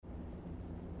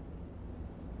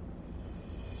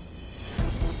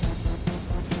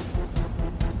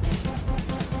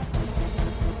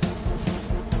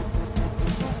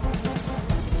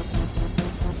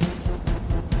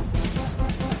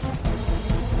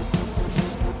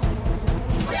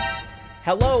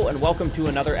Hello and welcome to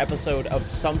another episode of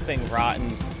Something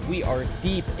Rotten. We are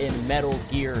deep in Metal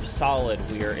Gear Solid.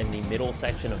 We are in the middle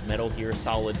section of Metal Gear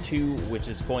Solid 2, which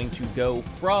is going to go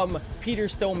from Peter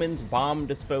Stillman's bomb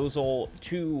disposal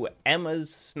to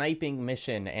Emma's sniping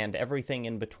mission and everything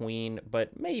in between,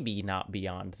 but maybe not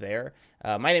beyond there.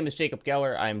 My name is Jacob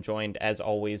Geller. I'm joined, as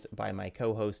always, by my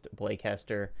co-host, Blake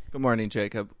Hester. Good morning,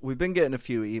 Jacob. We've been getting a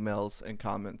few emails and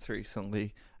comments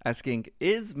recently asking,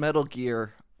 is Metal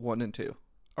Gear 1 and 2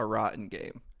 a rotten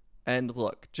game? And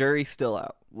look, jury's still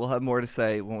out. We'll have more to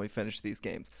say when we finish these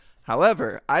games.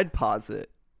 However, I'd posit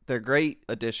they're great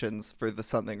additions for the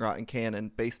Something Rotten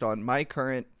canon based on my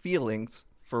current feelings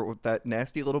for that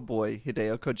nasty little boy,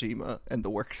 Hideo Kojima, and the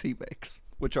works he makes,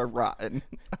 which are rotten.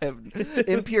 I have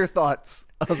impure thoughts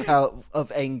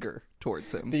of anger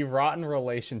towards him. The rotten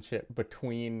relationship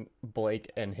between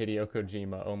Blake and Hideo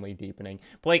Kojima only deepening.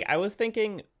 Blake, I was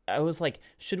like,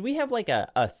 should we have like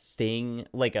a thing,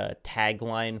 like a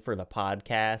tagline for the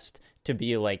podcast to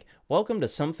be like, welcome to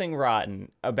Something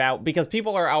Rotten, about, because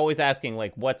people are always asking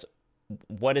like, what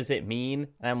does it mean?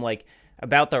 And I'm like,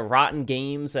 about the rotten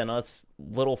games and us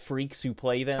little freaks who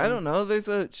play them. I don't know. There's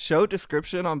a show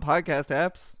description on podcast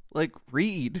apps. Like,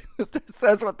 read. It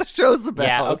says what the show's about.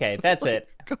 Yeah, okay, that's like, it.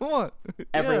 Come on.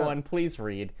 Everyone, please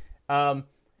read.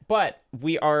 But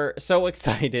we are so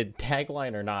excited,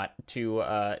 tagline or not,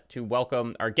 to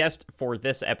welcome our guest for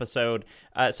this episode,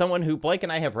 someone who Blake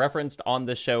and I have referenced on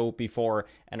the show before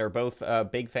and are both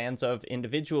big fans of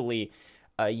individually.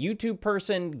 A YouTube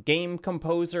person, game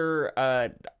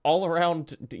composer,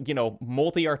 all-around,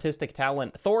 multi-artistic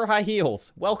talent,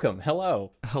 ThorHighHeels. Welcome.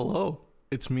 Hello. Hello.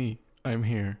 It's me. I'm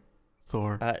here.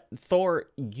 Thor. Thor,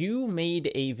 you made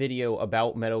a video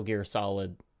about Metal Gear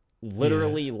Solid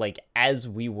literally like as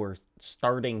we were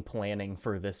starting planning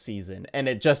for this season, and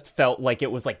it just felt like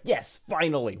it was like, yes,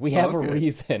 finally, we have a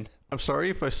reason. I'm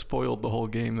sorry if I spoiled the whole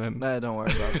game then. Nah, don't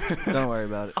worry about it. Don't worry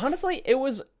about it. Honestly, it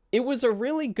was a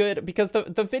really good, because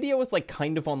the video was like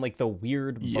kind of on like the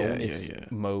weird bonus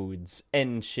modes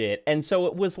and shit. And so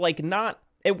it was like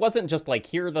it wasn't just like,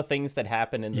 here are the things that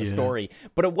happen in the story,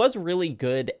 but it was really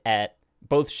good at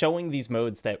both showing these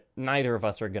modes that neither of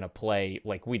us are going to play.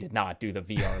 Like, we did not do the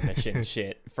VR mission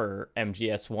shit for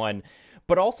MGS1,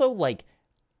 but also like,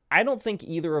 I don't think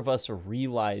either of us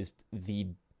realized the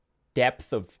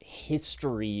depth of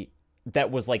history that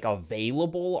was like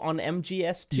available on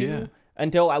MGS2. Yeah.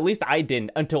 Until, at least I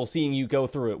didn't, until seeing you go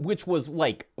through it, which was,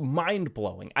 like,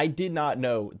 mind-blowing. I did not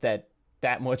know that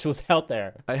much was out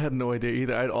there. I had no idea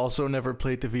either. I'd also never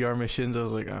played the VR missions. I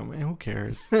was like, oh man, who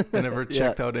cares? I never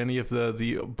checked out any of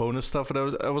the bonus stuff.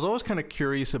 And I was always kind of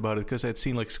curious about it because I'd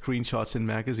seen, like, screenshots in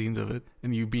magazines of it.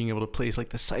 And you being able to play as, like,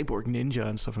 the cyborg ninja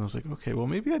and stuff. And I was like, okay, well,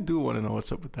 maybe I do want to know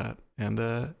what's up with that. And,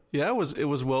 it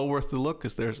was well worth the look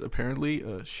because there's apparently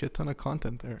a shit ton of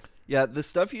content there. Yeah, the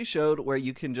stuff you showed where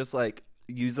you can just, like,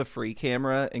 use a free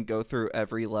camera and go through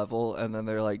every level, and then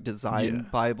they're, like, design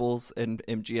Bibles and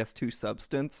MGS2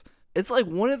 Substance. It's, like,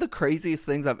 one of the craziest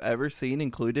things I've ever seen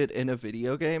included in a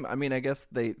video game. I mean, I guess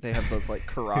they have those, like,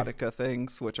 Karateka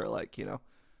things, which are, like,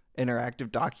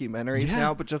 interactive documentaries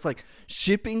now, but just, like,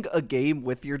 shipping a game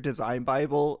with your design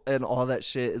Bible and all that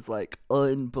shit is, like,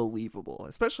 unbelievable,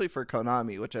 especially for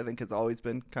Konami, which I think has always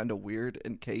been kind of weird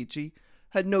and cagey.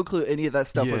 Had no clue any of that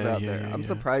stuff was out there. I'm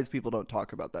surprised people don't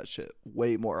talk about that shit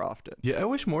way more often. Yeah, I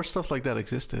wish more stuff like that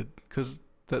existed, because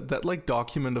that like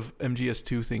document of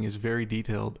MGS2 thing is very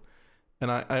detailed. And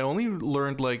I only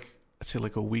learned like, I'd say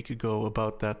like a week ago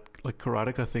about that like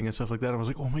Karateka thing and stuff like that. And I was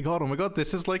like, oh my god,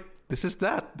 this is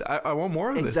that. I want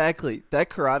more of this. Exactly. That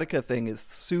Karateka thing is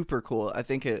super cool. I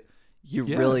think you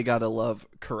really got to love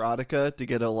Karateka to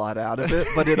get a lot out of it.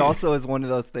 But it also is one of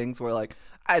those things where like,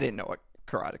 I didn't know what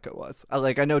Karateka was.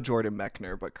 I know Jordan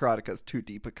Mechner, but Karateka's too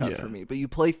deep a cut for me. But you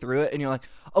play through it and you're like,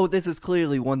 oh, this is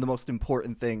clearly one of the most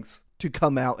important things to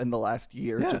come out in the last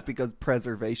year just because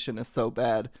preservation is so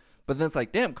bad. But then it's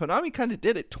like, damn, Konami kind of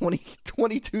did it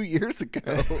 22 years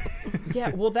ago. Yeah,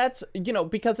 well, that's,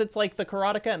 because it's like the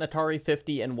Karateka and Atari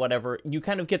 50 and whatever, you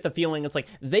kind of get the feeling it's like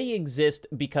they exist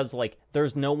because, like,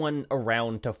 there's no one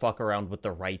around to fuck around with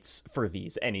the rights for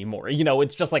these anymore.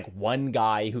 It's just like one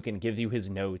guy who can give you his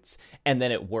notes and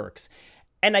then it works.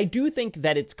 And I do think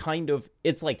that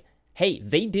it's like, hey,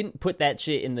 they didn't put that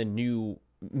shit in the new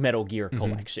Metal Gear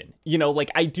collection.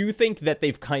 I do think that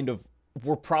they've kind of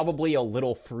were probably a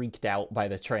little freaked out by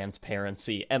the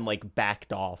transparency and like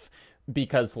backed off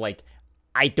because like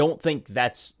I don't think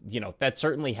that's that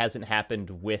certainly hasn't happened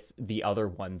with the other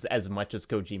ones as much as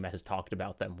Kojima has talked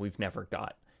about them. We've never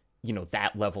got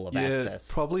that level of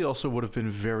access. Probably also would have been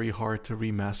very hard to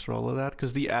remaster all of that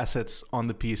because the assets on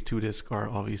the PS2 disc are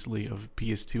obviously of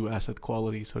PS2 asset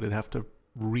quality, so they'd have to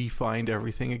refind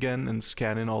everything again and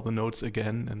scan in all the notes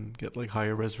again and get like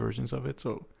higher res versions of it.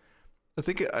 So I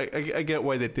think I get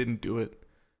why they didn't do it,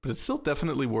 but it's still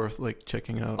definitely worth like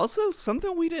checking out. Also,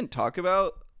 something we didn't talk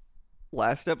about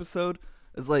last episode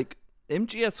is like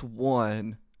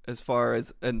MGS1, as far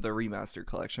as in the remaster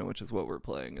collection, which is what we're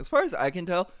playing, as far as I can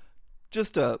tell,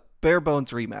 just a bare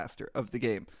bones remaster of the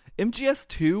game.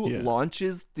 MGS2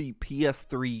 launches the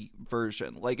PS3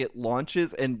 version. Like, it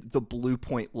launches and the Blue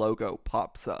Point logo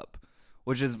pops up,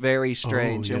 which is very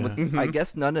strange. And with, I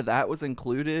guess none of that was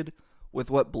included with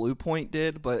what Blue Point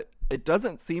did, but it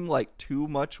doesn't seem like too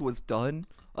much was done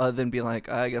other than being like,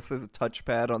 I guess there's a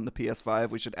touchpad on the PS5.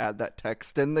 We should add that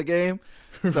text in the game.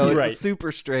 So it's a super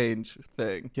strange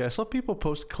thing. Yeah, I saw people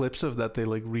post clips of that. They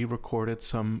like re-recorded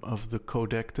some of the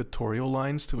codec tutorial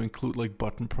lines to include like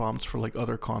button prompts for like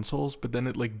other consoles, but then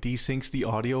it like desyncs the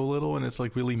audio a little and it's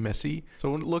like really messy.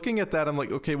 So when looking at that, I'm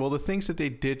like, okay, well, the things that they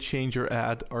did change or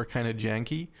add are kind of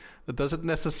janky. That doesn't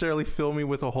necessarily fill me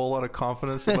with a whole lot of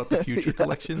confidence about the future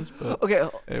collections. But okay,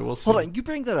 hey, we'll see. Hold on, you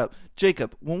bring that up.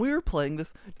 Jacob, when we were playing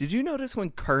this, did you notice when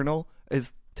Colonel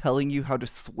is telling you how to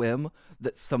swim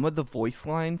that some of the voice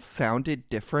lines sounded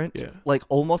different? Yeah. Like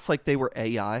almost like they were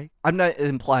AI? I'm not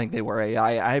implying they were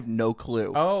AI. I have no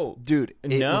clue. Oh, dude,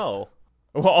 no.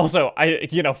 Well, also,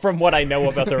 from what I know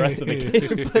about the rest of the game,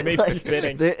 it may be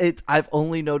fitting. I've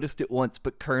only noticed it once,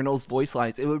 but Colonel's voice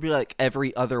lines, it would be like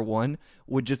every other one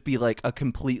would just be like a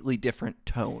completely different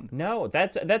tone. No,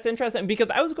 that's interesting, because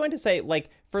I was going to say, like,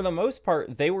 for the most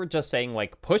part, they were just saying,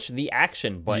 like, push the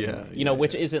action button,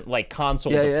 which isn't, like,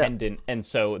 console dependent, and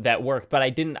so that worked. But I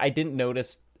didn't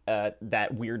notice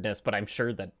that weirdness, but I'm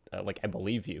sure that, I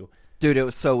believe you. Dude, it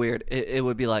was so weird. It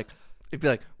would be like, it'd be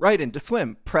like, Raiden, to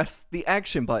swim, press the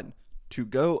action button. To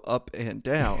go up and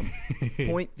down,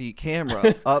 point the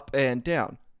camera up and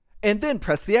down, and then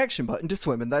press the action button to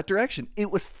swim in that direction. It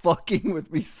was fucking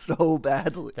with me so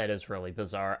badly. That is really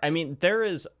bizarre. I mean, there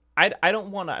is... I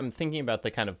don't want to... I'm thinking about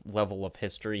the kind of level of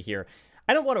history here.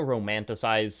 I don't want to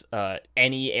romanticize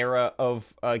any era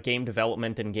of game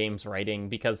development and games writing,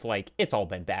 because, like, it's all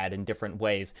been bad in different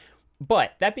ways.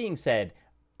 But, that being said,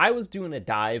 I was doing a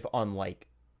dive on, like,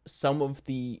 some of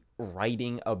the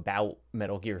writing about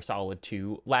Metal Gear Solid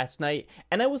 2 last night,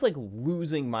 and I was like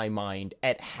losing my mind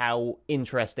at how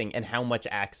interesting and how much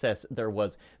access there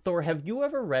was. Thor, have you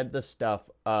ever read the stuff,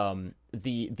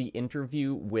 the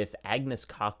interview with Agnes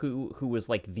Kaku, who was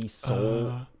like the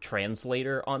sole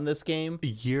translator on this game?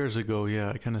 Years ago, yeah.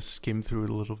 I kind of skimmed through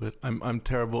it a little bit. I'm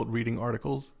terrible at reading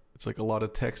articles. It's like a lot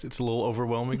of text. It's a little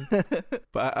overwhelming.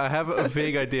 But I have a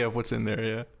vague idea of what's in there,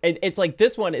 yeah. It's like,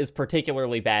 this one is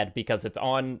particularly bad because it's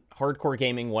on Hardcore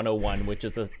Gaming 101, which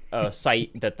is a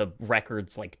site that the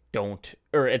records like don't,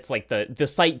 or it's like the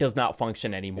site does not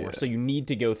function anymore. Yeah. So you need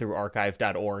to go through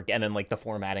archive.org, and then like the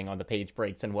formatting on the page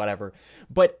breaks and whatever.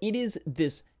 But it is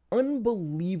this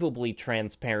unbelievably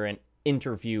transparent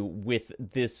interview with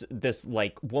this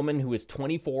like woman who is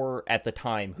 24 at the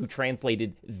time, who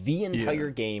translated the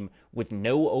entire game with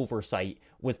no oversight,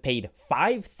 was paid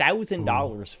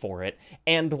 $5,000 for it,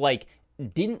 and like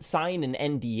didn't sign an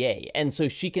NDA, and so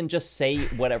she can just say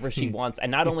whatever she wants.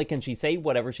 And not only can she say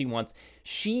whatever she wants,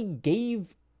 she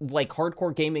gave like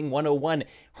Hardcore Gaming 101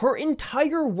 her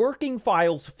entire working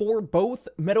files for both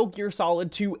Metal Gear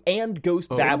Solid 2 and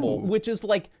Ghost Babel, which is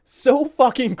like so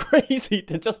fucking crazy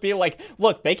to just be like,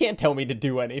 look, they can't tell me to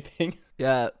do anything.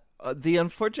 Yeah. The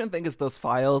unfortunate thing is those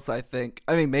files, I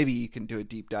mean, maybe you can do a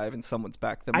deep dive and someone's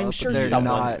backed them up. I'm sure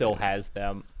someone still has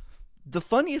them. The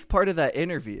funniest part of that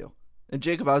interview, and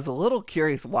Jacob, I was a little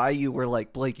curious why you were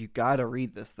like, Blake, you gotta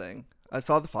read this thing. I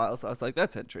saw the files. I was like,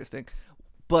 that's interesting.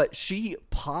 But she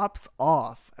pops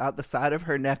off out the side of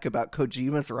her neck about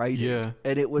Kojima's writing. Yeah.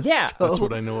 And it was so... That's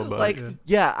what I know about like, it.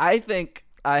 Yeah, I think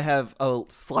I have a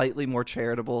slightly more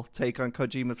charitable take on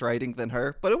Kojima's writing than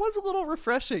her. But it was a little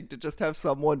refreshing to just have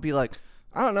someone be like,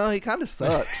 I don't know, he kind of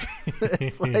sucks.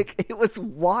 It's like, it was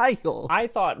wild. I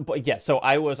thought, but yeah, so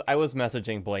I was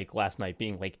messaging Blake last night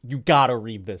being like, you gotta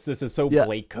read this. This is so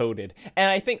Blake coded. And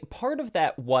I think part of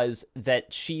that was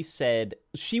that she said,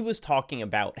 she was talking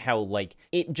about how like,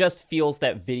 it just feels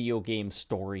that video game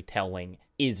storytelling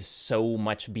is so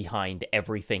much behind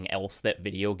everything else that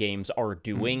video games are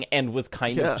doing, and was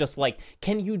kind of just like,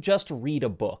 can you just read a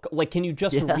book? Like, can you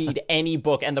just read any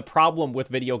book? And the problem with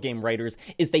video game writers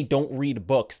is they don't read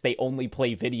books, they only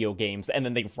play video games, and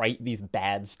then they write these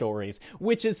bad stories,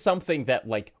 which is something that,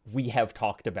 like, we have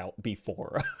talked about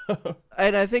before.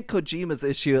 And I think Kojima's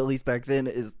issue, at least back then,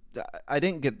 is I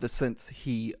didn't get the sense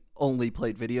he only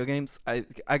played video games.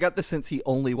 I got the sense he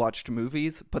only watched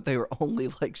movies, but they were only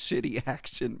like shitty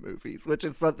action movies, which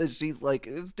is something she's like,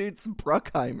 this dude's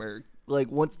Bruckheimer,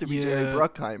 like wants to be Jerry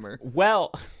Bruckheimer.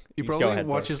 Well, he probably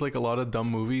watches like a lot of dumb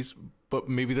movies, but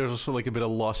maybe there's also like a bit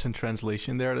of loss in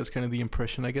translation there. That's kind of the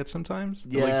impression I get sometimes.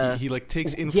 Yeah. Like he like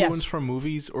takes influence from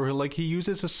movies, or like he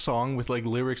uses a song with like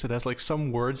lyrics that has like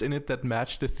some words in it that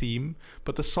match the theme,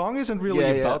 but the song isn't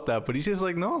really about that. But he's just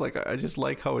like, no, like I just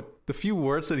like how the few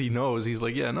words that he knows, he's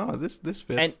like, yeah, no, this fits.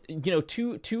 And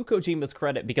to Kojima's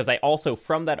credit, because I also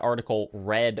from that article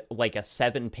read like a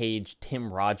 7-page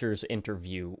Tim Rogers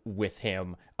interview with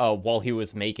him while he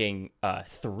was making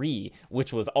 3,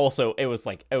 which was also it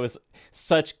was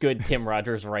such good Tim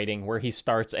Rogers writing, where he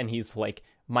starts and he's like,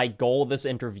 my goal this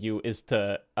interview is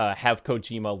to have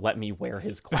Kojima let me wear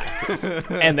his glasses.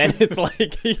 And then it's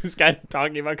like he's kind of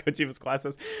talking about Kojima's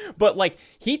glasses. But like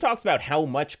he talks about how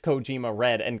much Kojima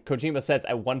read, and Kojima says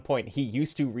at one point he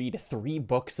used to read 3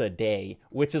 books a day,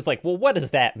 which is like, well, what does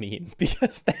that mean?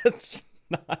 Because that's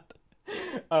not...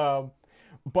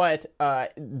 But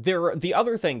the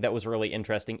other thing that was really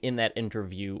interesting in that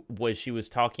interview was she was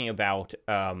talking about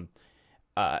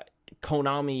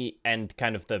Konami and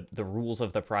kind of the rules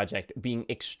of the project being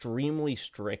extremely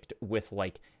strict with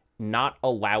like not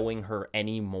allowing her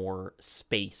any more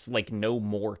space, like no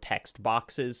more text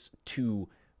boxes to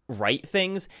write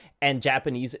things, and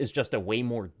Japanese is just a way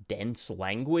more dense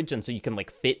language, and so you can like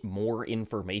fit more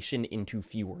information into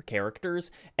fewer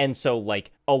characters. And so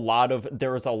like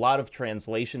there was a lot of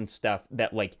translation stuff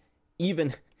that like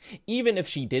even if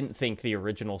she didn't think the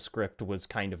original script was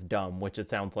kind of dumb, which it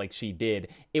sounds like she did,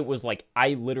 it was like,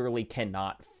 I literally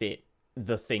cannot fit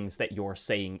the things that you're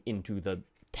saying into the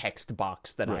text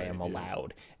box that I am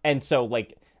allowed. And so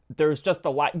like there's just a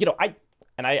lot,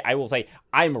 I will say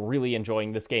I'm really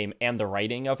enjoying this game and the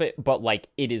writing of it, but like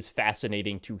it is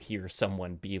fascinating to hear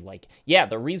someone be like, yeah,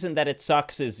 the reason that it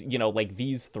sucks is, like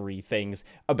these 3 things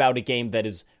about a game that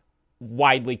is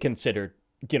widely considered,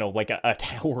 like a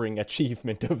towering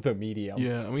achievement of the medium.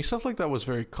 Yeah, I mean, stuff like that was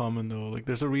very common though. Like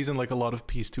there's a reason like a lot of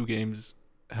PS2 games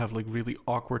have like really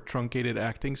awkward truncated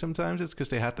acting sometimes. It's because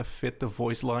they had to fit the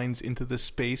voice lines into the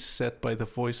space set by the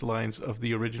voice lines of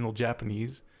the original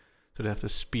Japanese. So they have to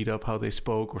speed up how they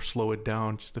spoke or slow it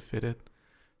down just to fit it.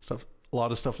 A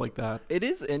lot of stuff like that. It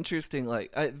is interesting.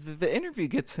 Like the interview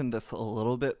gets in this a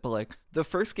little bit, but like the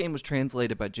first game was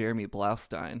translated by Jeremy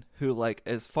Blaustein, who like,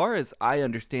 as far as I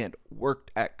understand,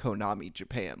 worked at Konami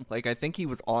Japan. Like I think he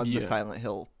was on the Silent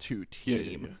Hill 2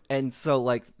 team. Yeah. And so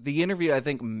like the interview I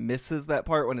think misses that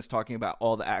part when it's talking about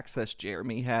all the access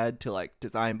Jeremy had to like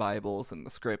design Bibles and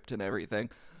the script and everything.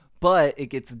 But it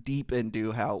gets deep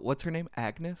into how, what's her name?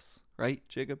 Agnes, right,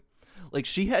 Jacob? Like,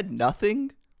 she had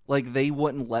nothing. Like, they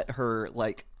wouldn't let her,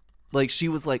 like she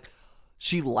was like,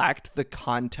 she lacked the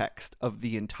context of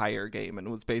the entire game and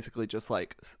was basically just,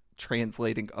 like,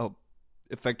 translating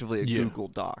effectively a Google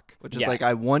Doc, which is like,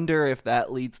 I wonder if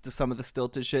that leads to some of the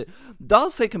stilted shit. I'll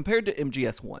say, compared to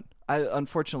MGS1,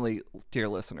 unfortunately, dear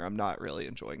listener, I'm not really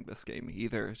enjoying this game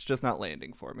either. It's just not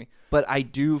landing for me. But I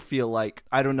do feel like,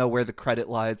 I don't know where the credit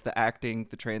lies, the acting,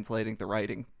 the translating, the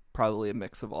writing, probably a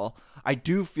mix of all. I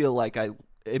do feel like I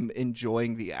am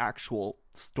enjoying the actual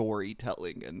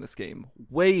storytelling in this game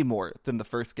way more than the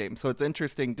first game. So it's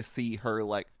interesting to see her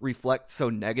like reflect so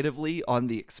negatively on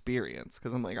the experience,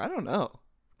 because I'm like, I don't know,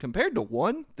 compared to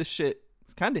 1, this shit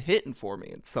is kind of hitting for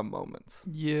me in some moments.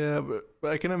 Yeah,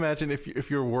 but I can imagine if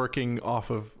you're working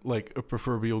off of like a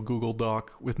proverbial Google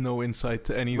Doc with no insight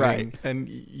to anything, right, and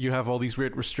you have all these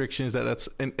weird restrictions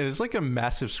and it's like a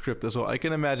massive script as well. I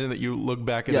can imagine that you look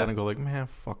back at that and go like, man,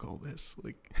 fuck all this,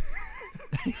 like.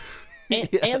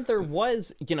 And there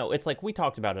was, it's like we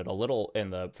talked about it a little in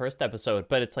the first episode,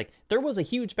 but it's like there was a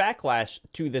huge backlash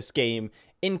to this game,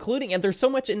 including, and there's so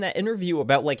much in that interview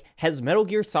about like, has Metal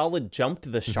Gear Solid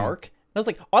jumped the shark? And I was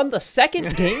like, on the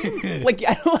second game? Like,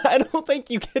 I don't think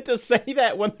you get to say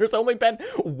that when there's only been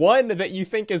 1 that you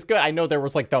think is good. I know there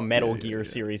was like the Metal Gear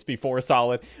series before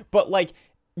Solid, but like,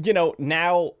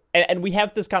 now, and we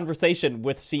have this conversation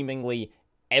with seemingly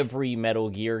every Metal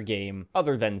Gear game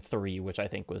other than 3, which I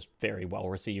think was very well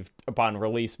received upon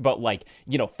release, but like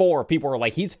 4, people were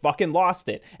like, he's fucking lost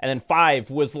it, and then 5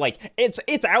 was like, it's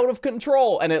out of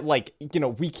control, and it like,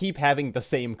 we keep having the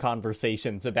same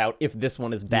conversations about if this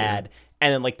one is bad,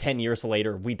 and then like 10 years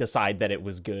later we decide that it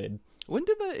was good. When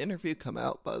did that interview come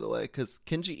out, by the way? Because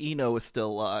Kenji Eno is still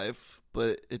alive,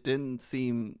 but it didn't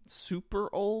seem super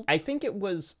old. I think it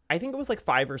was like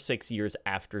 5 or 6 years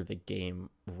after the game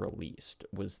released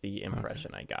was the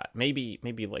impression I got. Maybe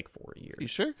like 4 years. You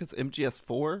sure? Because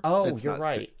MGS4. Oh, you're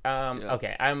right.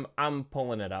 Okay, I'm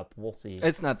pulling it up. We'll see.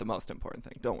 It's not the most important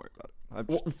thing. Don't worry about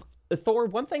it. Thor.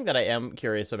 One thing that I am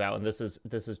curious about, and this is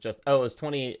just it was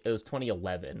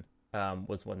 2011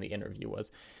 was when the interview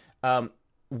was.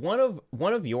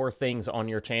 One of your things on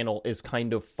your channel is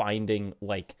kind of finding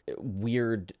like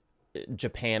weird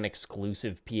Japan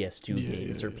exclusive PS2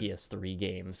 games or PS3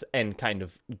 games and kind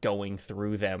of going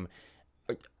through them.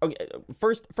 Okay,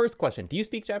 first question. Do you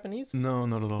speak Japanese? No,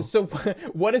 not at all. So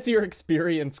what is your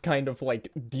experience kind of like?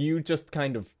 Do you just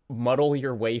kind of muddle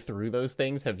your way through those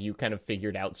things? Have you kind of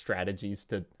figured out strategies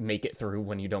to make it through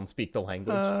when you don't speak the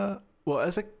language? Well,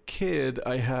 as a kid,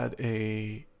 I had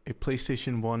a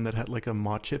PlayStation 1 that had like a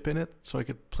mod chip in it, so I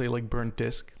could play like burnt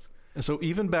discs. And so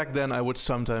even back then, I would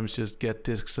sometimes just get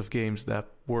discs of games that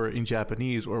were in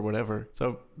Japanese or whatever.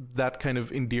 So that kind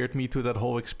of endeared me to that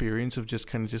whole experience of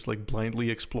just like blindly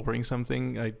exploring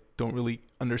something I don't really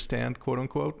understand, quote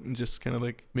unquote, and just kind of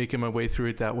like making my way through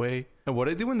it that way. And what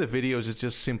I do in the videos is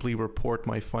just simply report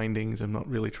my findings. I'm not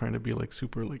really trying to be like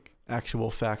super like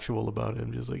actual factual about it.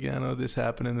 I'm just like, yeah, no, this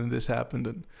happened and then this happened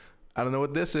and I don't know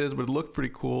what this is, but it looked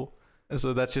pretty cool. And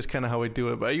so that's just kind of how I do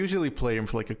it. But I usually play them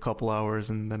for like a couple hours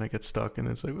and then I get stuck and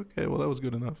it's like, okay, well, that was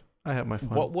good enough. I have my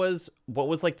fun. What was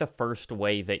like the first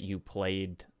way that you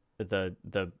played the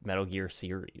Metal Gear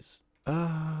series?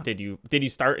 Did you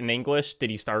start in English?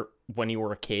 Did you start when you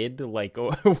were a kid? Like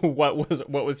what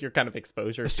was your kind of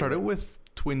exposure? I started with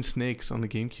Twin Snakes on the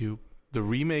GameCube, the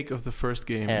remake of the first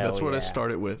game. That's what I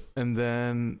started with. And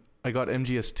then I got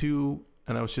MGS2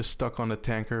 and I was just stuck on the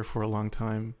tanker for a long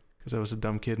time because I was a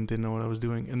dumb kid and didn't know what I was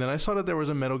doing. And then I saw that there was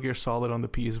a Metal Gear Solid on the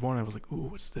PS1. I was like, ooh,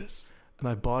 what's this? And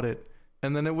I bought it.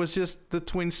 And then it was just the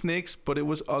Twin Snakes, but it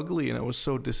was ugly, and I was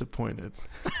so disappointed.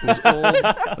 It was old.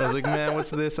 I was like, man, what's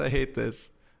this? I hate this.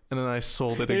 And then I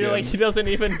sold it again. You're like, he doesn't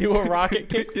even do a rocket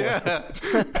kick. Yeah.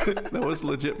 That was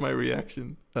legit my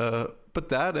reaction. But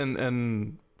that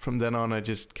and from then on, I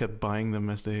just kept buying them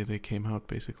as they came out,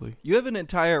 basically. You have an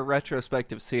entire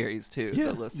retrospective series, too,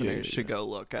 that listeners should go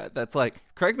look at. That's like,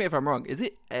 correct me if I'm wrong, is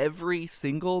it every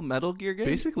single Metal Gear game?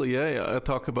 Basically, yeah. I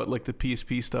talk about like the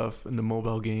PSP stuff and the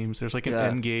mobile games. There's like an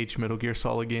N-Gage Metal Gear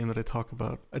Solid game that I talk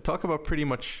about. I talk about pretty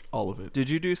much all of it.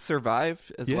 Did you do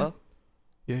Survive as well?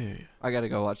 Yeah. I got to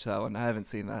go watch that one. I haven't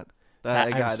seen that.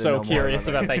 I'm so curious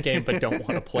about that game, but don't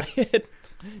want to play it.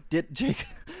 Did Jake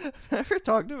ever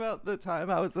talked about the time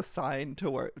I was assigned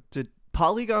to work?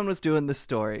 Polygon was doing this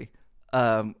story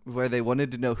where they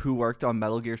wanted to know who worked on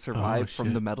Metal Gear Survive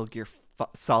from the Metal Gear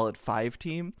Solid 5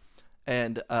 team.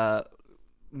 And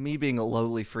me being a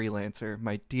lowly freelancer,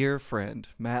 my dear friend,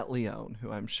 Matt Leone,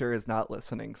 who I'm sure is not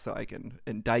listening so I can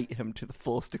indict him to the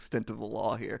fullest extent of the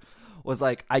law here, was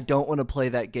like, I don't want to play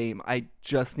that game. I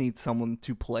just need someone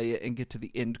to play it and get to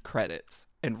the end credits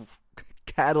and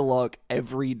catalog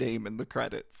every name in the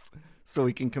credits so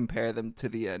we can compare them to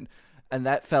the end. And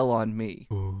that fell on me.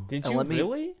 Ooh. Did you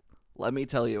really? Let me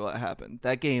tell you what happened.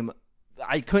 That game,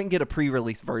 I couldn't get a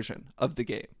pre-release version of the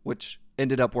game, which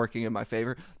ended up working in my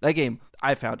favor. That game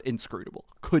I found inscrutable.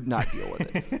 Could not deal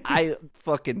with it. I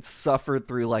fucking suffered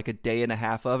through like a day and a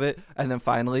half of it, and then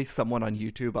finally someone on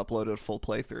YouTube uploaded a full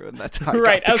playthrough, and that's how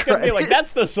I was gonna be like,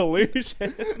 that's the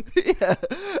solution. Yeah.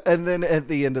 And then at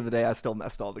the end of the day, I still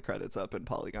messed all the credits up, and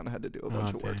Polygon had to do a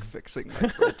bunch of work fixing my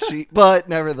spreadsheet. But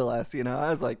nevertheless, I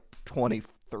was like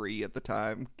 23 at the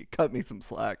time. Cut me some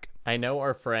slack. I know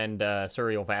our friend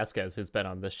Suriel Vasquez, who's been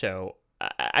on the show.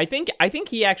 I think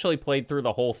he actually played through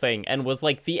the whole thing and was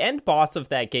like, the end boss of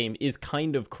that game is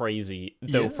kind of crazy,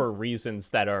 though, for reasons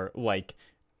that are like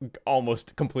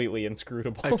almost completely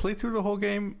inscrutable. I played through the whole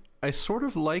game. I sort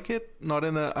of like it, not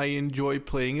in a I enjoy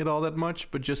playing it all that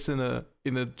much, but just in a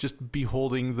just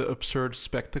beholding the absurd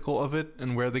spectacle of it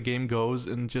and where the game goes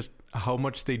and just how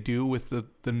much they do with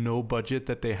the no budget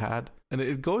that they had. And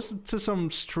it goes to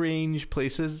some strange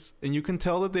places, and you can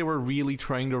tell that they were really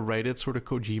trying to write it sort of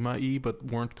Kojima-y, but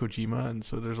weren't Kojima. And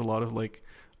so there's a lot of like,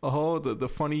 the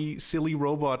funny, silly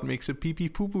robot makes a pee-pee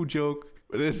poo-poo joke.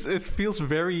 But it feels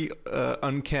very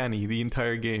uncanny, the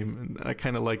entire game, and I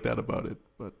kind of like that about it.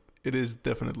 But it is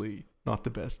definitely not the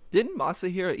best. Didn't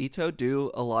Masahiro Ito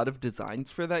do a lot of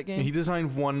designs for that game? He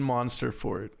designed one monster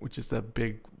for it, which is that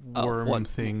big worm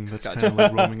thing that's kind of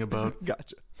like roaming about.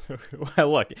 Gotcha.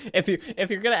 Well, look, if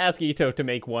you're gonna ask Ito to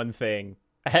make one thing,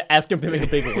 ask him to make a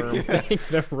big worm thing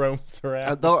that roams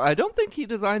around. Though I don't think he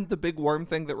designed the big worm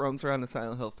thing that roams around in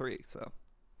Silent Hill 3. So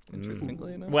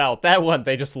Interestingly enough. Well, that one,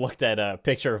 they just looked at a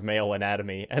picture of male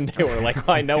anatomy, and they were like,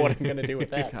 I know what I'm going to do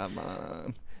with that. Come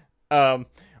on.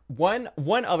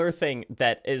 One other thing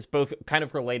that is both kind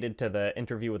of related to the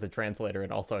interview with the translator,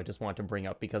 and also I just want to bring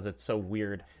up because it's so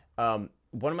weird. One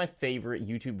of my favorite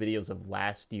YouTube videos of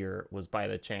last year was by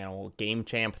the channel Game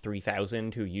Champ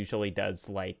 3000, who usually does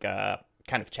like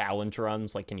kind of challenge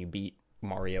runs, like can you beat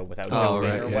Mario without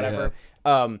jumping or whatever.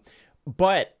 Yeah.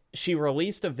 But she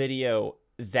released a video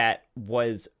that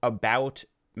was about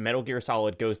Metal Gear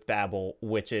Solid Ghost Babel,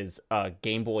 which is a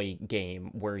Game Boy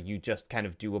game where you just kind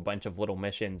of do a bunch of little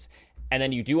missions, and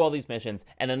then you do all these missions,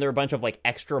 and then there are a bunch of like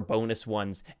extra bonus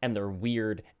ones, and they're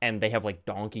weird, and they have like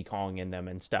Donkey Kong in them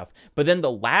and stuff. But then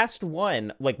the last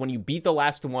one, like when you beat the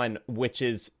last one, which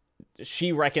is,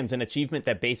 she reckons, an achievement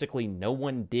that basically no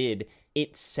one did,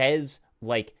 it says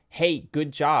like, hey,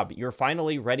 good job, you're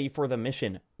finally ready for the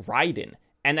mission, Raiden.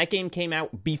 And that game came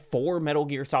out before Metal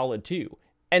Gear Solid 2.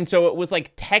 And so it was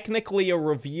like technically a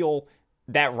reveal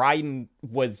that Raiden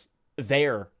was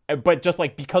there, but just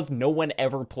like because no one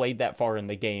ever played that far in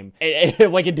the game,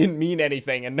 like it didn't mean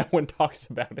anything and no one talks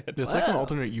about it. It's like an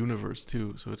alternate universe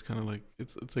too, so it's kind of like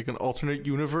it's like an alternate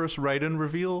universe Raiden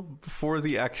reveal before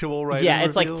the actual Raiden. Yeah,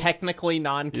 it's reveal. like technically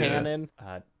non-canon.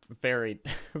 Yeah. Very,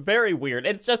 very weird.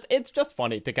 It's just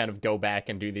funny to kind of go back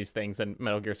and do these things, and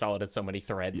Metal Gear Solid has so many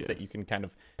threads that you can kind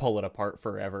of pull it apart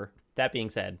forever. That being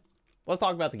said, let's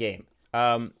talk about the game.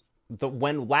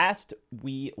 When last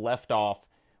we left off,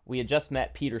 we had just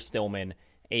met Peter Stillman,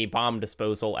 a bomb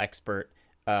disposal expert,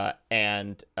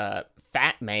 and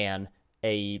Fat Man,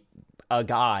 a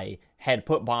guy, had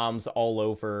put bombs all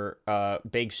over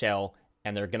Big Shell,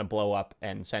 and they're going to blow up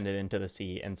and send it into the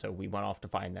sea, and so we went off to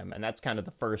find them. And that's kind of the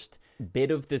first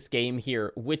bit of this game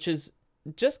here, which is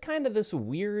just kind of this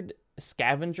weird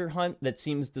scavenger hunt that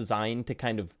seems designed to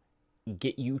kind of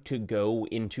get you to go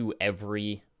into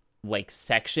every like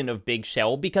section of Big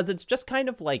Shell, because it's just kind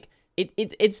of like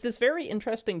it's this very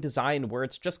interesting design where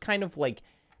it's just kind of like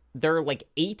there are like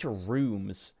 8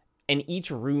 rooms, and each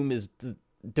room is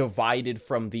divided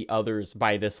from the others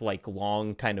by this like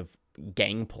long kind of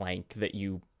gangplank that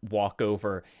you walk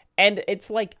over. And it's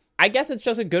like, I guess it's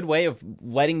just a good way of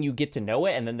letting you get to know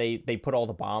it, and then they put all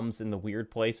the bombs in the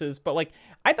weird places. But like,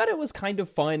 I thought it was kind of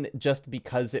fun just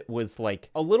because it was like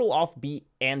a little offbeat,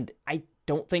 and I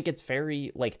don't think it's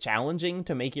very like challenging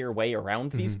to make your way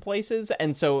around these places.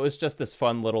 And so it was just this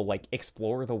fun little like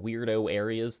explore the weirdo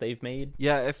areas they've made.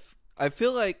 Yeah, if I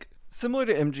feel like similar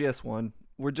to MGS1,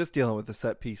 we're just dealing with a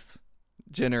set piece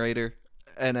generator.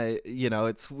 And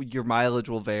it's your mileage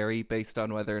will vary based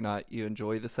on whether or not you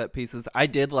enjoy the set pieces. I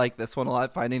did like this one a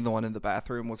lot. Finding the one in the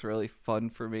bathroom was really fun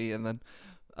for me. And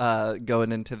then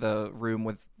going into the room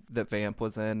with that Vamp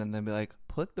was in, and then be like,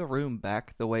 put the room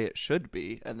back the way it should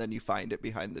be. And then you find it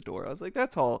behind the door. I was like,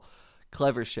 that's all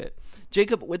clever shit.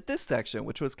 Jacob, with this section,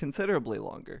 which was considerably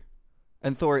longer,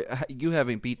 and Thor, you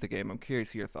having beat the game, I'm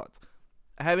curious your thoughts.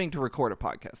 Having to record a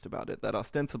podcast about it that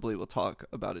ostensibly will talk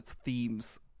about its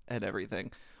themes and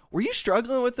everything. Were you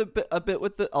struggling with a bit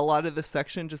with a lot of this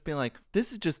section, just being like,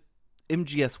 this is just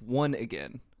MGS1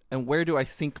 again, and where do I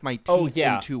sink my teeth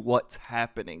into what's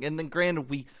happening? And then granted,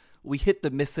 we hit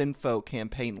the misinfo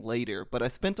campaign later, but I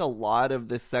spent a lot of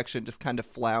this section just kind of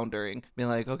floundering, being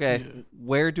like, okay,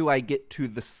 where do I get to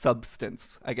the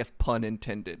substance? I guess pun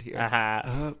intended here.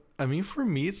 I mean, for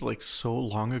me, it's like so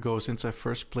long ago since I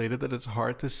first played it that it's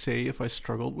hard to say if I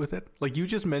struggled with it. Like you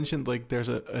just mentioned, like there's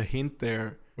a hint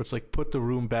there where it's like put the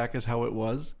room back as how it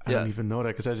was. I don't even know that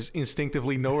because I just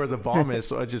instinctively know where the bomb is.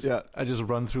 So I just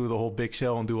run through the whole Big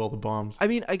Shell and do all the bombs. I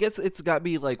mean, I guess it's got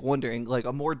me like wondering, like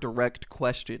a more direct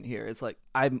question here is like,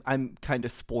 I'm kind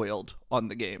of spoiled on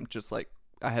the game, just like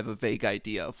I have a vague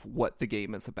idea of what the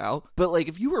game is about. But like,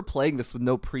 if you were playing this with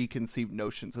no preconceived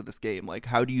notions of this game, like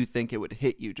how do you think it would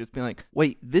hit you? Just being like,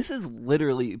 wait, this is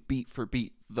literally beat for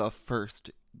beat the first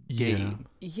game.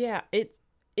 Yeah,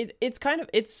 it's kind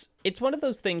of it's one of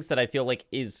those things that I feel like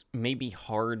is maybe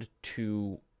hard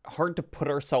to put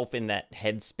ourselves in that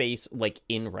headspace like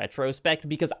in retrospect,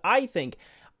 because I think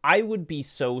I would be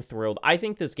so thrilled. I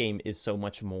think this game is so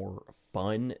much more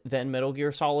fun than Metal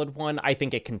Gear Solid 1. I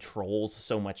think it controls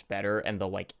so much better, and the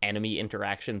like enemy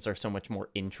interactions are so much more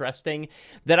interesting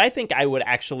that I think I would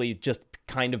actually just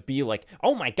kind of be like,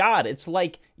 oh my god, it's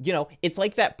like, it's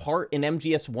like that part in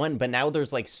MGS1, but now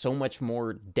there's like so much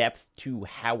more depth to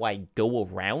how I go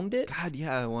around it. God,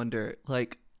 yeah, I wonder,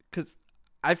 like, because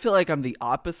I feel like I'm the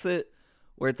opposite,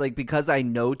 where it's like, because I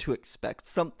know to expect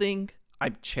something,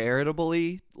 I'm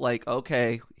charitably like,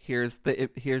 okay, here's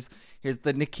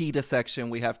the Nikita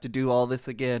section. We have to do all this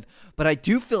again. But I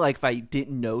do feel like if I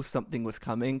didn't know something was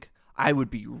coming, I would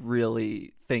be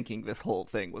really thinking this whole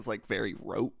thing was like very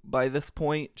rote by this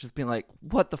point, just being like,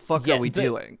 what the fuck are we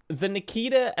doing? The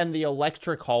Nikita and the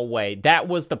electric hallway, that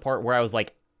was the part where I was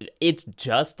like, it's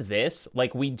just this?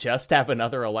 Like, we just have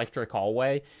another electric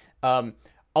hallway?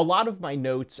 A lot of my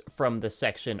notes from the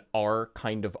section are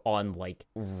kind of on, like,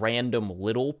 random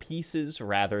little pieces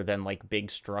rather than, like,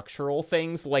 big structural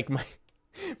things. Like,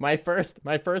 my first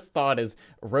thought is,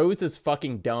 Rose is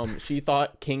fucking dumb. She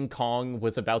thought King Kong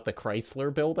was about the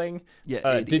Chrysler building.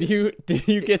 Yeah, did you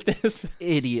get this?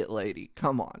 Idiot lady.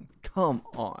 Come on.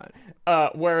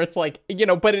 Where it's like,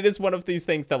 but it is one of these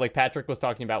things that, like, Patrick was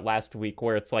talking about last week,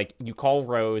 where it's like, you call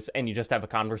Rose and you just have a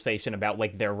conversation about,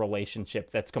 like, their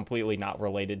relationship that's completely not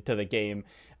related to the game.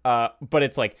 But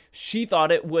it's like, she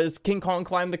thought it was King Kong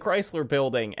climbed the Chrysler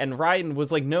building, and Raiden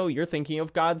was like, no, you're thinking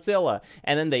of Godzilla.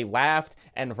 And then they laughed,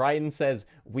 and Raiden says,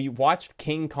 we watched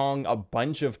King Kong a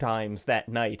bunch of times that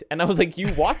night. And I was like,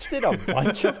 you watched it a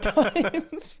bunch of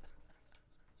times?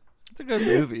 It's a good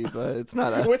movie, but it's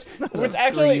not a which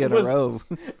actually was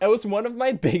it was one of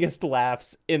my biggest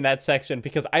laughs in that section,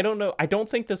 because I don't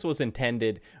think this was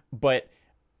intended, but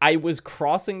I was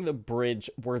crossing the bridge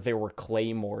where there were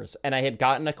claymores, and I had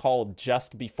gotten a call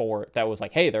just before that was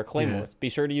like, hey, there are claymores. Be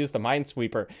sure to use the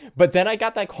Minesweeper. But then I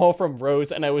got that call from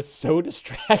Rose, and I was so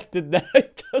distracted that I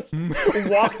just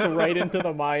walked right into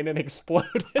the mine and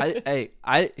exploded.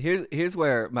 Here's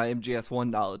where my MGS1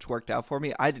 knowledge worked out for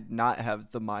me. I did not have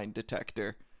the mine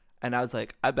detector. And I was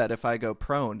like, I bet if I go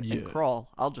prone and crawl,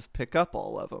 I'll just pick up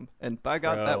all of them. And by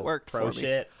God, that worked for me.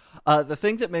 Shit. The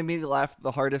thing that made me laugh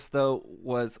the hardest, though,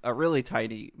 was a really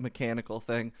tiny mechanical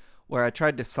thing where I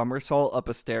tried to somersault up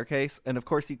a staircase, and of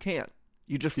course you can't.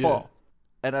 You just fall.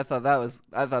 And I thought that was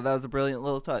a brilliant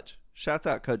little touch. Shouts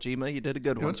out, Kojima. You did a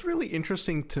good one. What's really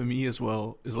interesting to me as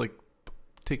well is, like,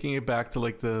 taking it back to,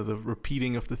 like, the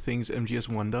repeating of the things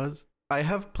MGS1 does. I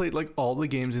have played, like, all the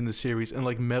games in the series, and,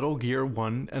 like, Metal Gear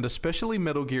 1 and especially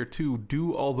Metal Gear 2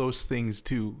 do all those things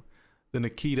too. The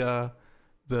Nikita,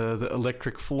 the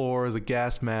electric floor, the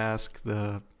gas mask,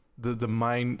 the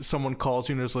mine. Someone calls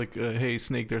you and there's like, hey,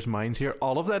 Snake, there's mines here.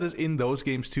 All of that is in those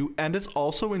games too, and it's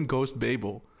also in Ghost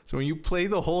Babel. So when you play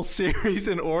the whole series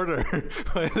in order,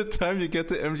 by the time you get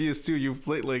to MGS2, you've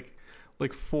played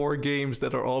like 4 games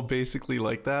that are all basically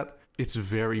like that. It's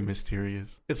very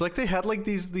mysterious. It's like they had like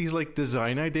these like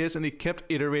design ideas, and they kept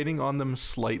iterating on them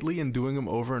slightly and doing them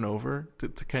over and over to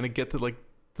kind of get to like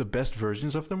the best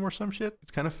versions of them or some shit.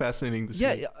 It's kind of fascinating to see.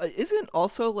 Yeah, isn't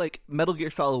also like Metal Gear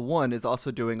Solid 1 is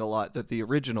also doing a lot that the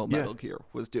original Metal Gear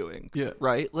was doing. Yeah.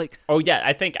 Right? Like, oh yeah,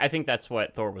 I think that's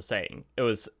what Thor was saying. It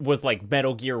was like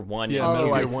Metal Gear 1 and Metal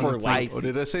Gear 1 and 2. Oh,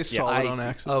 did I say Solid on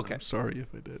accident? Okay. I'm sorry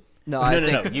if I did. No,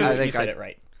 you said it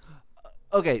right.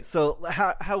 Okay, so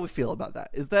how we feel about that?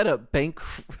 Is that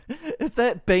is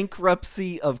that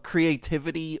bankruptcy of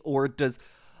creativity, or does,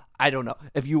 I don't know,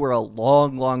 if you were a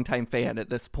long time fan at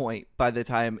this point, by the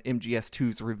time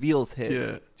MGS2's reveals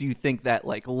hit, do you think that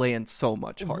like lands so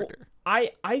much harder? Well,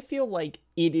 I feel like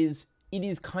it is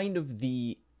kind of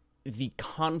the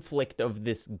conflict of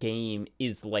this game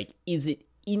is like, is it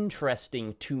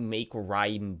interesting to make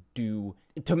Raiden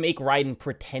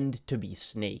pretend to be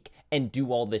Snake and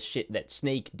do all this shit that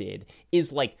Snake did?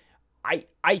 Is like,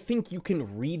 I think you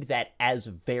can read that as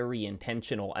very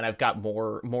intentional, and I've got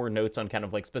more notes on kind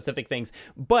of like specific things,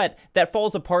 but that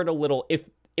falls apart a little if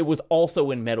it was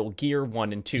also in Metal Gear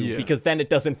 1 and 2, because then it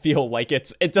doesn't feel like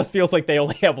it just feels like they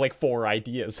only have like 4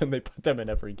 ideas and they put them in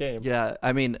every game. Yeah,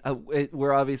 I mean,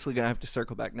 we're obviously gonna have to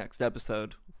circle back next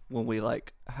episode when we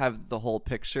like have the whole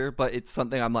picture, but it's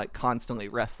something I'm like constantly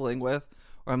wrestling with,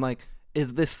 where I'm like,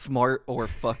 is this smart or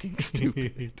fucking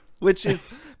stupid? Which is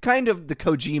kind of the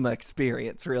Kojima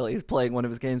experience, really, is playing one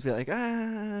of his games, be like,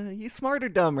 you smart or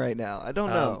dumb right now? I don't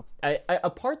know. A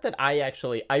part that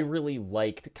I really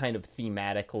liked kind of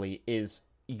thematically is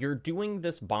you're doing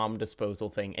this bomb disposal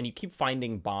thing, and you keep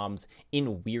finding bombs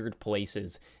in weird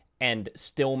places, and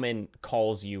Stillman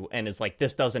calls you and is like,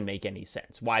 this doesn't make any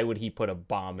sense. Why would he put a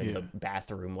bomb in the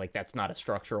bathroom? Like, that's not a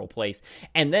structural place.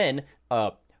 And then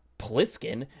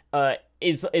Pliskin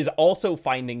is also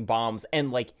finding bombs,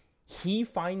 and like, he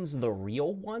finds the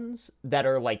real ones that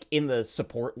are like in the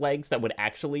support legs that would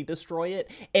actually destroy it,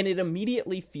 and it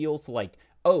immediately feels like,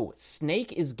 oh,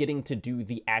 Snake is getting to do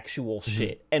the actual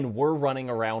shit, and we're running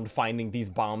around finding these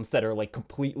bombs that are like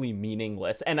completely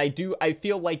meaningless. And I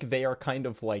feel like they are kind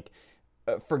of like,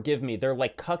 forgive me, they're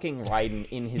like cucking Raiden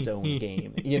in his own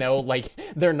game, you know, like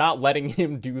they're not letting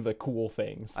him do the cool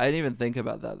things. I didn't even think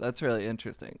about that. That's really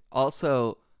interesting.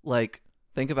 Also, like,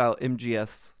 think about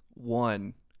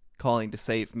MGS1 calling to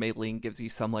save. Maylene gives you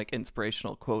some like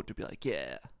inspirational quote to be like,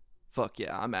 yeah, fuck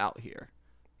yeah, I'm out here.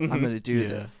 I'm going to do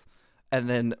this. And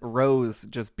then Rose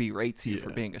just berates you for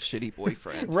being a shitty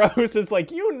boyfriend. Rose is like,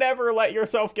 you never let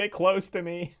yourself get close to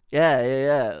me.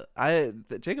 Yeah.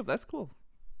 Jacob, that's cool.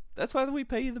 That's why we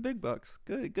pay you the big bucks.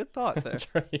 Good thought there. That's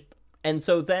right. And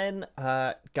so then,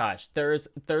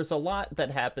 there's a lot that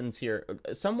happens here.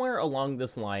 Somewhere along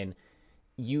this line,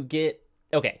 you get...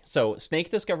 Okay, so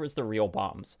Snake discovers the real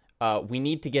bombs. We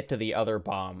need to get to the other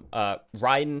bomb.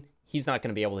 Raiden, he's not going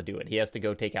to be able to do it. He has to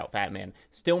go take out Fat Man.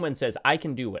 Stillman says, I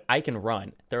can do it. I can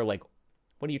run. They're like,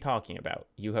 what are you talking about?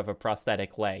 You have a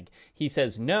prosthetic leg. He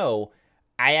says, no,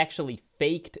 I actually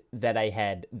faked that I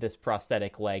had this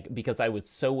prosthetic leg because I was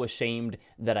so ashamed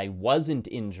that I wasn't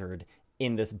injured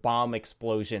in this bomb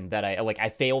explosion that I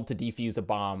failed to defuse a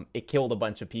bomb. It killed a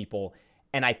bunch of people,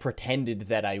 and I pretended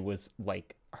that I was,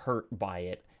 like, hurt by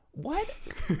it. What?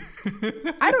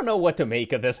 I don't know what to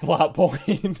make of this plot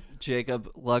point.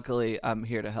 Jacob, luckily, I'm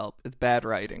here to help. It's bad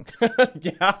writing.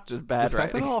 Yeah. It's just bad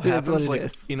writing. That all happens,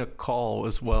 like, in a call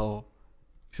as well.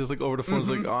 She's like over the phone,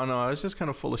 like, oh no, I was just kind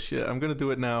of full of shit. I'm going to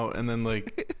do it now. And then,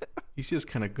 like, he's just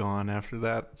kind of gone after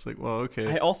that. It's like, well,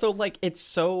 okay. I also, like, it's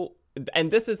so...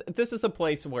 And this is a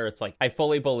place where it's like, I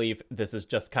fully believe this is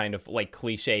just kind of like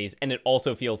cliches, and it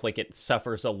also feels like it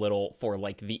suffers a little for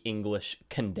like the English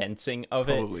condensing of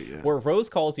it. Yeah. Where Rose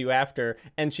calls you after,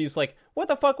 and she's like, what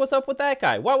the fuck was up with that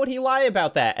guy? Why would he lie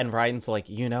about that? And Raiden's like,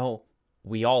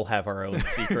 we all have our own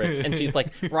secrets. And she's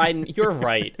like, Raiden, you're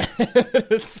right.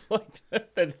 It's like,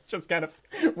 they just kind of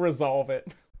resolve it.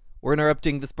 We're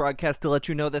interrupting this broadcast to let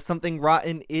you know that Something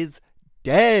Rotten is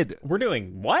dead. We're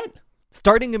doing what?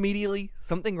 Starting immediately,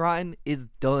 Something Rotten is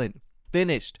done.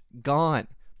 Finished. Gone.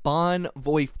 Bon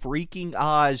voy freaking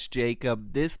Oz,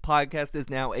 Jacob. This podcast is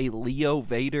now a Leo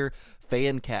Vader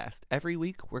fan cast. Every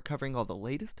week, we're covering all the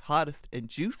latest, hottest, and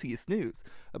juiciest news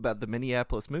about the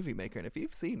Minneapolis movie maker. And if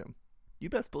you've seen him, you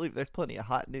best believe there's plenty of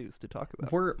hot news to talk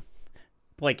about. We're,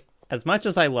 like, as much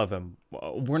as I love him,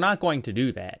 we're not going to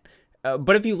do that.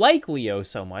 But if you like Leo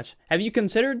so much, have you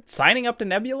considered signing up to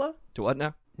Nebula? To what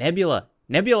now? Nebula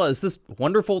is this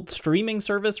wonderful streaming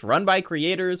service run by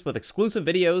creators with exclusive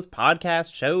videos,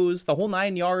 podcasts, shows, the whole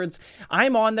 9 yards.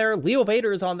 I'm on there. Leo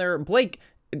Vader is on there. Blake,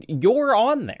 you're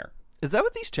on there. Is that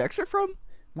what these checks are from?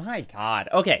 My God.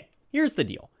 Okay, here's the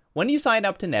deal. When you sign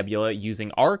up to Nebula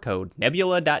using our code,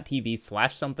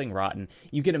 nebula.tv/somethingrotten,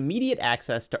 you get immediate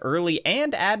access to early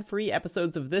and ad-free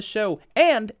episodes of this show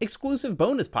and exclusive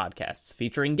bonus podcasts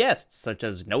featuring guests such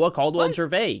as Noah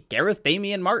Caldwell-Gervais, Gareth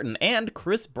Damian Martin, and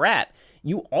Chris Bratt.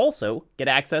 You also get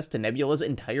access to Nebula's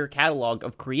entire catalog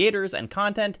of creators and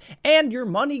content, and your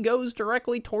money goes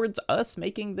directly towards us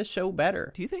making the show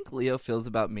better. Do you think Leo feels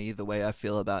about me the way I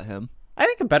feel about him? I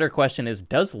think a better question is,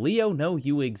 does Leo know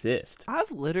you exist?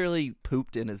 I've literally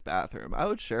pooped in his bathroom. I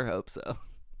would sure hope so.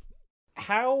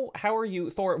 How are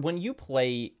you, Thor, when you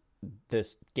play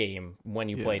this game, when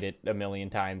you played it a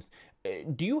million times,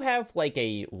 do you have like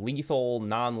a lethal,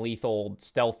 non-lethal,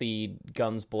 stealthy,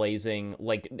 guns blazing,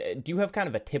 like, do you have kind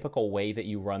of a typical way that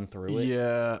you run through it?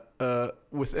 Yeah,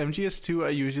 with MGS2, I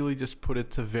usually just put it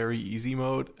to very easy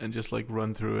mode and just like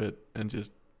run through it and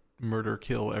just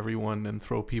kill everyone and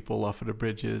throw people off of the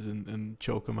bridges and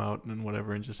choke them out and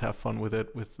whatever, and just have fun with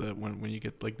it with when you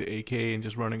get like the AK and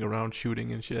just running around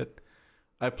shooting and shit.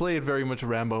 I play it very much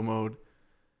Rambo mode.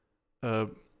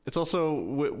 It's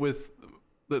also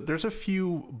there's a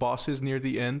few bosses near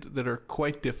the end that are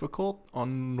quite difficult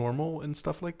on normal and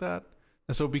stuff like that.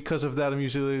 And so because of that, I'm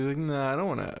usually like, nah, I don't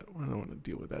want to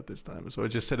deal with that this time. So I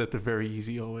just set it to very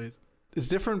easy always. It's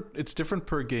different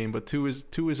per game, but two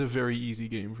is a very easy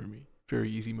game for me. Very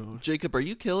easy mode. Jacob, are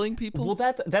you killing people? Well,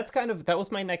 that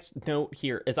was my next note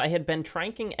here, is I had been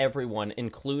tranking everyone,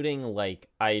 including like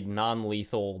I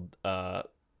non-lethal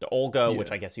Olga,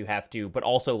 which I guess you have to, but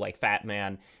also like Fat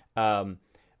Man.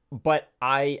 But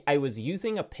I was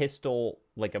using a pistol,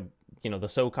 like the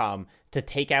SOCOM, to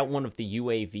take out one of the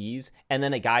UAVs, and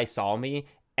then a guy saw me,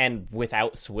 and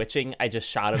without switching, I just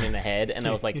shot him in the head, and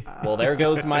I was like, well, there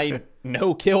goes my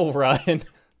no-kill run.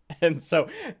 And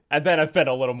then I've been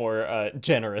a little more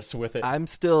generous with it. I'm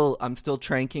still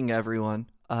tranking everyone,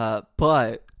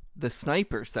 but the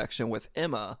sniper section with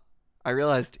Emma, I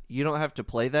realized you don't have to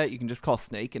play that. You can just call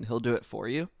Snake, and he'll do it for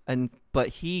you. But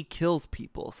he kills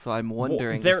people, so I'm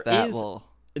wondering if that will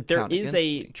There is a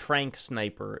me. Trank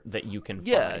sniper that you can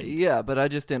find. Yeah, but I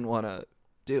just didn't want to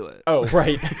do it. Oh,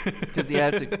 right. Because you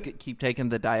have to keep taking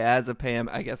the diazepam.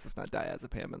 I guess it's not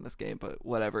diazepam in this game, but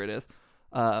whatever it is.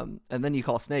 And then you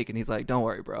call Snake, and he's like, don't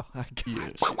worry, bro. I got you.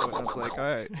 And I was like, all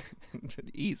right.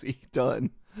 Easy.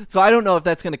 Done. So I don't know if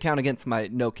that's going to count against my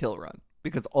no-kill run.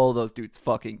 because all those dudes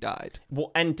fucking died.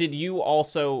 Well, and did you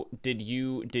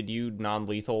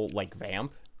non-lethal like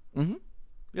Vamp? Mm-hmm.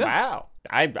 Yeah. Wow.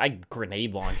 I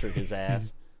grenade launched his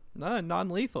ass. No,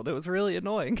 non-lethal. It was really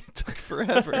annoying. It took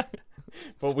forever.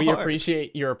 But we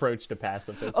appreciate your approach to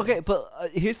pacifism. Okay, but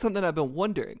here's something I've been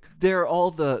wondering. There are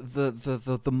all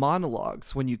the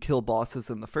monologues when you kill bosses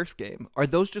in the first game. Are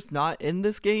those just not in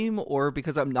this game, or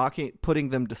because I'm putting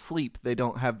them to sleep, they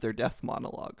don't have their death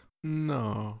monologue?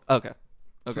 No. Okay.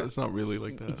 So it's not really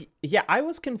like that. Yeah, I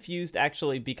was confused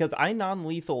actually because I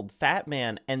non-lethaled Fat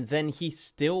Man and then he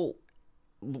still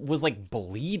was like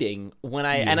bleeding when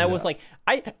I was like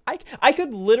I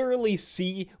could literally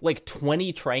see like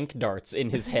 20 trank darts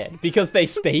in his head because they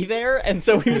stay there, and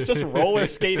so he was just roller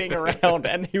skating around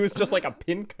and he was just like a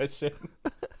pincushion.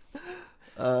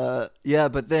 Yeah,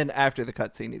 but then after the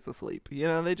cutscene, he's asleep. You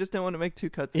know, they just don't want to make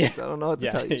 2 cutscenes. I don't know what to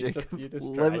tell you, Jake. You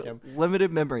just drag him.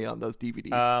 Limited memory on those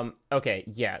DVDs. Okay,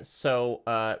 yeah. So,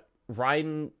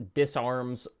 Raiden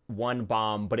disarms one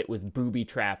bomb, but it was booby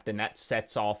trapped, and that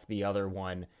sets off the other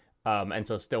one. And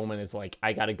so Stillman is like,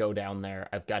 I gotta go down there.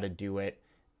 I've got to do it.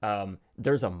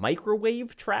 There's a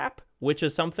microwave trap, which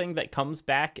is something that comes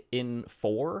back in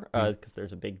 4, because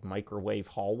there's a big microwave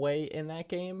hallway in that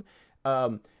game.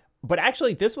 But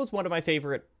actually, this was one of my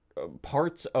favorite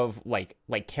parts of like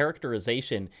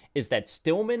characterization, is that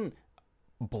Stillman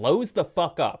blows the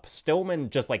fuck up. Stillman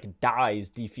just like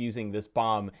dies defusing this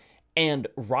bomb, and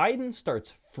Raiden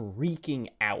starts freaking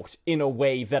out in a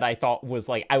way that I thought was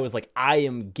like, I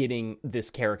am getting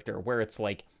this character where it's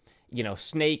like, you know,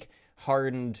 Snake,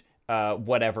 hardened,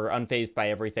 whatever, unfazed by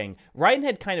everything. Raiden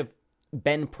had kind of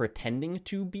been pretending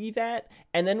to be that,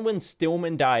 and then when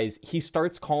Stillman dies, he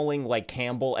starts calling like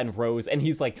Campbell and Rose, and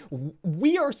he's like,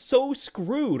 we are so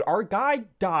screwed, our guy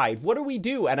died, what do we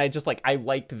do? And I just like, I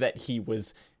liked that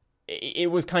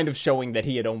it was kind of showing that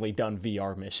he had only done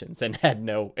VR missions and had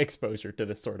no exposure to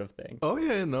this sort of thing. Oh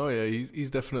yeah, no, yeah, he's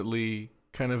definitely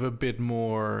kind of a bit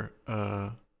more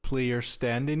player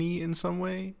stand-in-y in some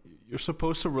way. You're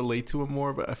supposed to relate to him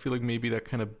more, but I feel like maybe that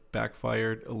kind of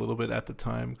backfired a little bit at the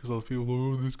time, because a lot of people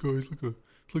are like, oh, this guy's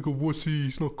like a wussy,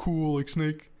 he's not cool like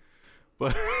Snake.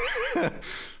 But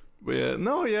but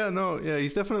yeah,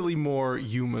 he's definitely more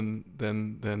human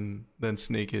than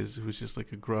Snake is, who's just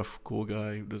like a gruff, cool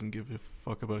guy who doesn't give a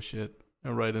fuck about shit.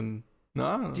 And Raiden,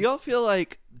 no. Do y'all feel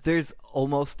like there's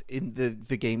almost in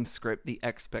the game script the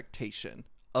expectation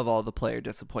of all the player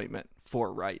disappointment for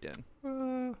Raiden?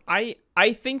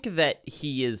 I think that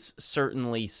he is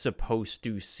certainly supposed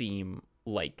to seem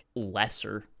like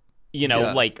lesser, you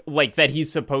know, like that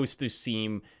he's supposed to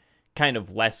seem kind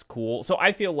of less cool. So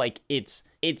I feel like it's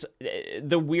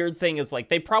the weird thing is like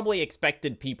they probably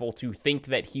expected people to think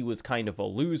that he was kind of a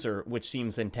loser, which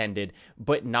seems intended,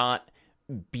 but not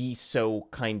be so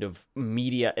kind of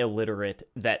media illiterate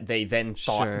that they then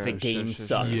thought the game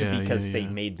sucked because they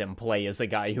made them play as a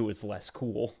guy who was less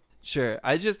cool. Sure.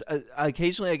 I just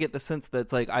occasionally I get the sense that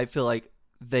it's like I feel like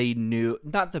they knew,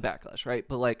 not the backlash, right?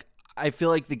 But like I feel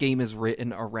like the game is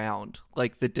written around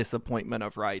like the disappointment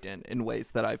of Raiden in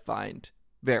ways that I find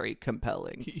very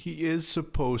compelling. He is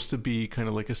supposed to be kind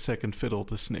of like a second fiddle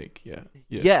to Snake.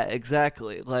 Yeah,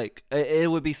 exactly. Like it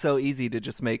would be so easy to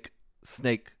just make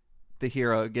Snake the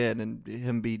hero again and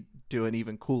him be doing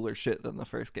even cooler shit than the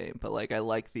first game. But like I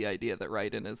like the idea that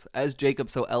Raiden is, as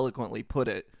Jacob so eloquently put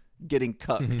it, getting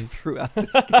cucked throughout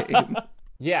this game.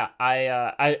 Yeah,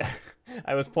 I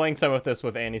was playing some of this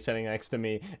with Annie sitting next to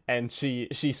me, and she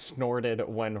snorted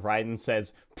when Raiden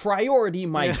says, "Priority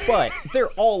my butt." They're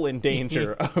all in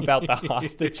danger about the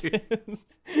hostages.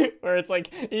 Where it's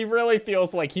like he really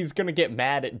feels like he's gonna get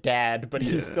mad at Dad, but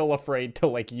he's still afraid to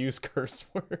like use curse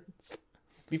words.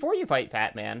 Before you fight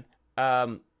Fat Man,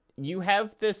 you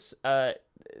have this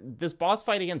boss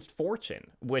fight against Fortune,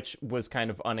 which was kind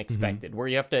of unexpected, where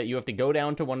you have to go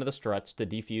down to one of the struts to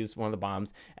defuse one of the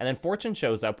bombs, and then Fortune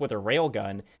shows up with a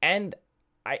railgun, and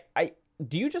I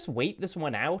do you just wait this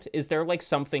one out? Is there like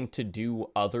something to do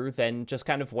other than just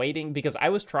kind of waiting? Because I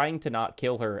was trying to not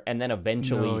kill her, and then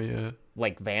eventually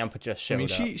like Vamp just showed up.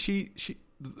 She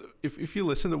if you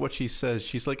listen to what she says,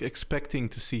 she's like expecting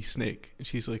to see Snake, and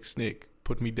she's like, Snake,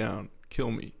 put me down,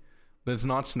 kill me. But it's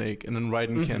not Snake, and then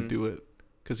Raiden can't do it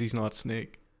because he's not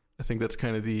Snake. I think that's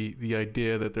kind of the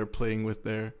idea that they're playing with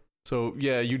there. So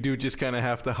yeah, you do just kind of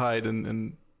have to hide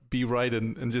and be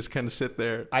Raiden and just kind of sit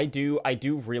there. I do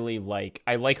really like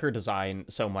her design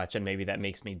so much, and maybe that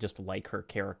makes me just like her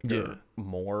character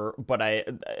more. But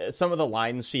some of the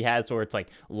lines she has where it's like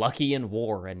lucky in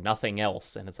war and nothing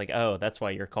else, and it's like, oh, that's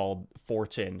why you're called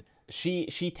Fortune.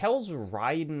 She tells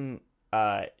Raiden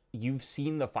you've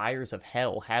seen the fires of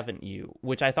hell, haven't you?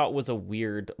 Which I thought was a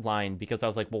weird line, because I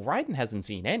was like, well, Raiden hasn't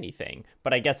seen anything.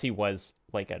 But I guess he was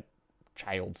like a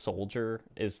child soldier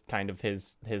is kind of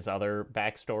his other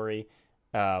backstory,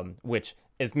 which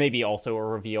is maybe also a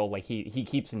reveal. Like he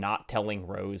keeps not telling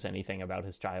Rose anything about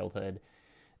his childhood.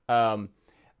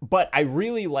 But I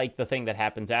really like the thing that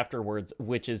happens afterwards,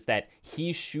 which is that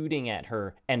he's shooting at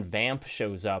her and Vamp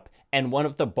shows up, and one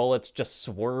of the bullets just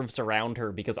swerves around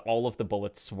her because all of the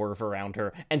bullets swerve around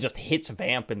her and just hits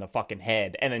Vamp in the fucking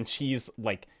head. And then she's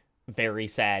like very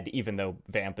sad, even though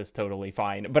Vamp is totally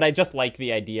fine. But I just like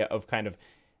the idea of kind of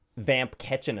Vamp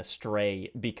catching a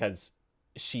stray because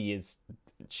she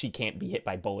can't be hit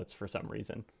by bullets for some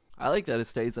reason. I like that it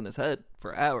stays in his head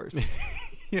for hours.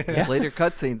 Yeah. Later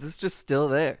cutscenes, it's just still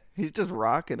there. He's just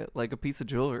rocking it like a piece of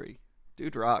jewelry.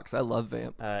 Dude rocks. I love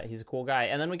Vamp. He's a cool guy.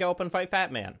 And then we go up and fight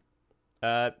Fat Man.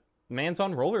 Man's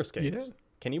on roller skates. Yeah.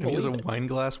 Can you believe it? He has a wine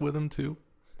glass with him, too.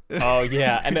 Oh,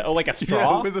 yeah. And like a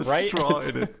straw, yeah, with a right? straw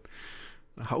in it.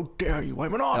 How dare you?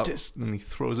 I'm an artist. And he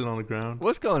throws it on the ground.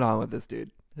 What's going on with this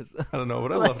dude? I don't know,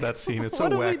 but I love that scene. It's so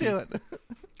wacky. What are we doing?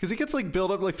 Because he gets like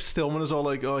built up, like Stillman is all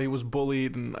like, "Oh, he was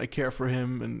bullied, and I care for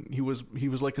him, and he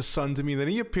was like a son to me." Then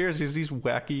he appears, he's this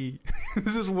wacky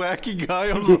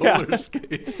guy on roller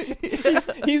skates.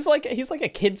 he's like a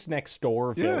Kids Next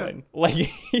Door villain. Yeah. Like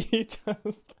he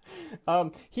just,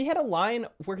 he had a line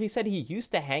where he said he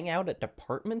used to hang out at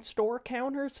department store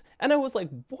counters, and I was like,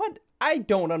 "What? I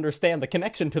don't understand the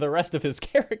connection to the rest of his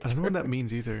character." I don't know what that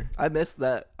means either. I missed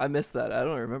that. I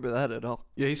don't remember that at all.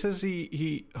 Yeah, he says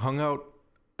he hung out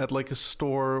at like a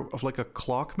store of like a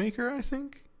clockmaker, I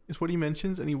think, is what he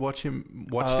mentions, and he watched him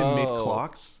make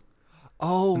clocks.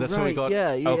 Oh, and that's right. how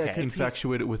he got okay.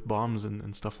 infatuated with bombs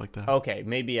and stuff like that. Okay,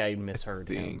 maybe I misheard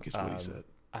I think is what he said.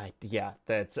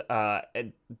 That's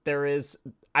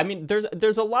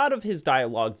there's a lot of his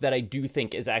dialogue that I do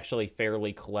think is actually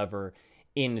fairly clever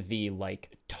in the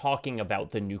like talking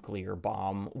about the nuclear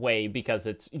bomb way, because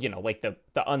it's, you know, like the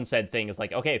unsaid thing is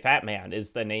like, okay, Fat Man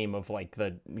is the name of like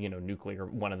the, you know,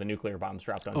 one of the nuclear bombs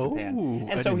dropped on Japan.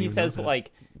 And so he says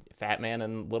like Fat Man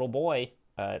and Little Boy,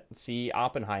 see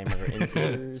Oppenheimer in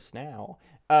theaters now.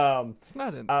 It's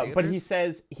not in theaters. But he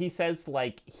says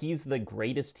like he's the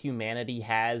greatest humanity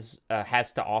has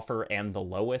to offer and the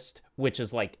lowest, which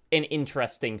is like an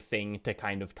interesting thing to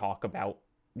kind of talk about,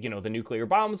 you know, the nuclear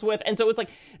bombs with. And so it's like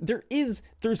there's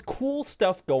cool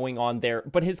stuff going on there,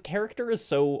 but his character is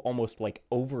so almost like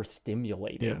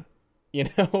overstimulated. Yeah. You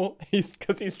know, he's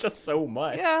just so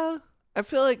much. Yeah. I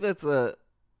feel like that's a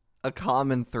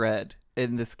common thread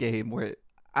in this game where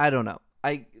I don't know.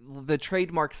 The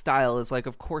trademark style is like,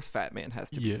 of course Fat Man has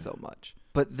to be so much.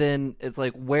 But then it's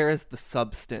like, where is the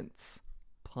substance?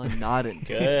 Pun not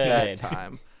intended that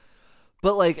time.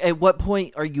 But, like, at what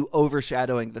point are you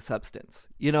overshadowing the substance?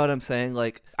 You know what I'm saying?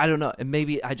 Like, I don't know. And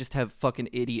maybe I just have fucking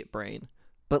idiot brain.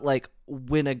 But, like,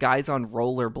 when a guy's on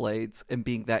rollerblades and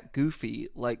being that goofy,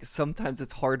 like, sometimes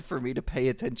it's hard for me to pay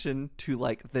attention to,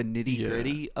 like, the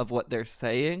nitty-gritty of what they're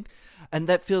saying. And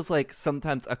that feels like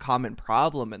sometimes a common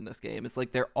problem in this game. It's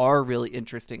like there are really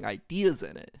interesting ideas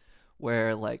in it.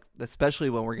 Where, like, especially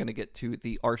when we're going to get to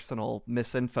the Arsenal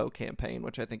misinfo campaign,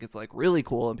 which I think is, like, really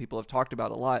cool and people have talked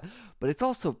about a lot. But it's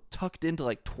also tucked into,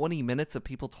 like, 20 minutes of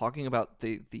people talking about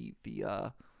the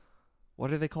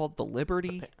what are they called? The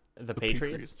Liberty? The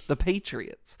Patriots? The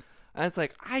Patriots. And it's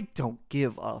like, I don't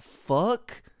give a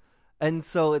fuck. And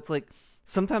so it's like,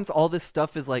 sometimes all this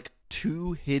stuff is, like,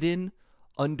 too hidden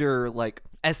under, like,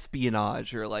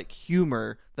 espionage or like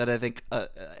humor that I think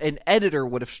an editor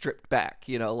would have stripped back.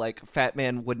 You know, like Fat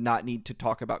Man would not need to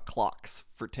talk about clocks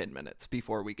for 10 minutes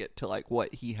before we get to like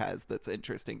what he has that's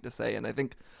interesting to say. And I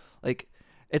think like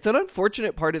it's an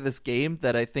unfortunate part of this game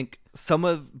that I think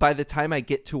by the time I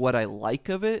get to what I like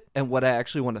of it and what I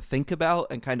actually want to think about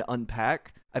and kind of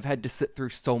unpack, I've had to sit through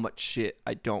so much shit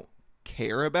I don't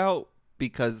care about.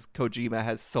 Because Kojima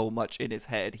has so much in his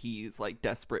head, he's like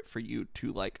desperate for you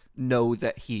to like know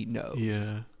that he knows.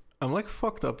 Yeah, I'm like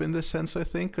fucked up in this sense, I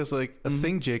think, because like a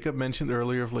thing Jacob mentioned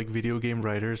earlier of like video game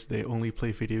writers, they only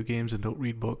play video games and don't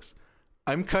read books.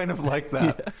 I'm kind of like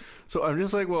that. Yeah. So I'm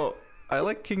just like, well, I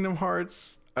like Kingdom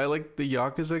Hearts, I like the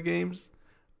Yakuza games.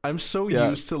 I'm so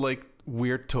used to like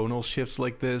weird tonal shifts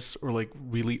like this, or like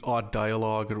really odd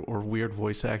dialogue or weird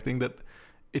voice acting that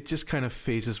it just kind of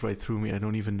phases right through me. I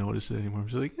don't even notice it anymore. I'm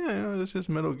just like, yeah, that's just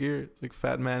Metal Gear. It's like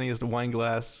Fat Man, he has the wine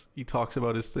glass. He talks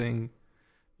about his thing.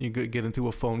 You get into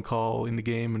a phone call in the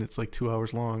game, and it's like 2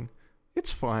 hours long.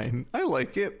 It's fine. I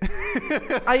like it.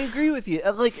 I agree with you.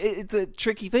 Like, it's a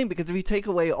tricky thing, because if you take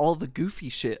away all the goofy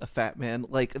shit of Fat Man,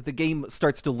 like, the game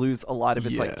starts to lose a lot of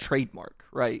its, like, trademark,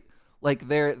 right? Like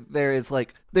there is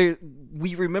like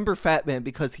we remember Fat Man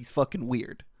because he's fucking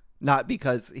weird, not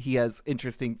because he has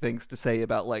interesting things to say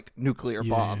about like nuclear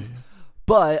bombs.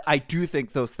 But I do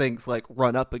think those things like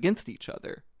run up against each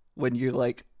other when you're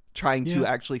like trying to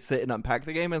actually sit and unpack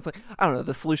the game. And it's like, I don't know,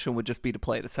 the solution would just be to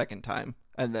play it a second time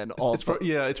and then it's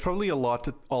probably a lot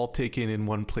to all take in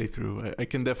one playthrough. I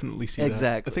can definitely see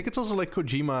that. I think it's also like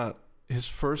Kojima, his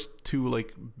first two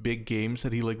like big games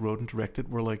that he like wrote and directed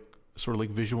were like sort of like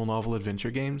visual novel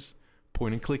adventure games,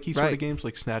 point and clicky sort of games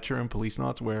like Snatcher and Police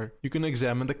Knots, where you can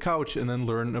examine the couch and then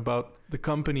learn about the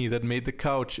company that made the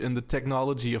couch and the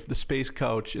technology of the space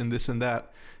couch and this and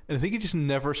that. And I think he just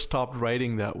never stopped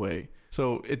writing that way.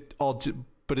 So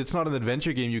but it's not an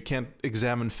adventure game. You can't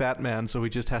examine Fat Man, so he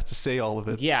just has to say all of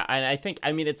it. Yeah, and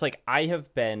I mean, it's like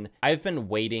I've been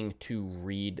waiting to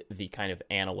read the kind of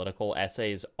analytical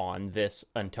essays on this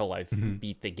until I've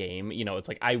beat the game. You know, it's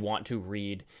like I want to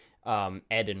read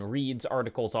Ed and Reed's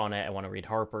articles on it. I want to read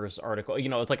Harper's article. You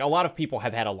know, it's like a lot of people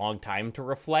have had a long time to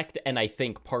reflect, and I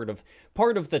think part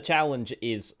of the challenge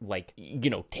is like, you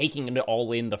know, taking it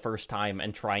all in the first time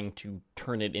and trying to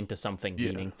turn it into something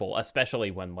meaningful,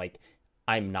 especially when like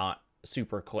I'm not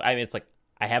super clear. I mean, it's like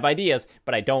I have ideas,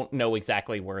 but I don't know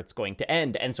exactly where it's going to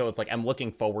end, and so it's like I'm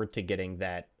looking forward to getting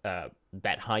that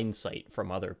hindsight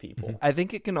from other people. I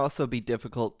think it can also be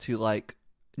difficult to like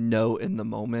know in the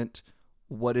moment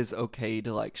what is okay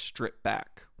to like strip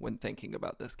back when thinking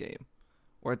about this game,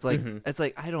 where it's like it's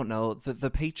like, I don't know, the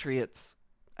Patriots,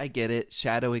 I get it,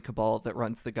 shadowy cabal that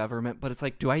runs the government, but it's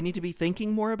like, do I need to be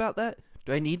thinking more about that?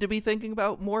 Do I need to be thinking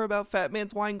more about Fat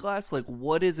Man's wine glass? Like,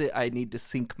 what is it I need to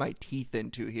sink my teeth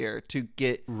into here to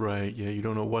get right? Yeah, you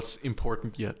don't know what's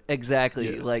important yet.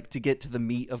 Exactly. Like to get to the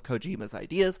meat of Kojima's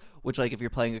ideas, which like if you're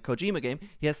playing a Kojima game,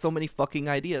 he has so many fucking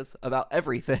ideas about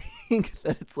everything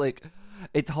that it's like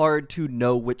it's hard to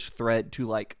know which thread to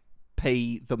like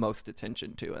pay the most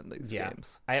attention to in these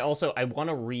games. I want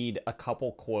to read a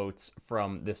couple quotes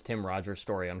from this Tim Rogers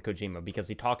story on Kojima, because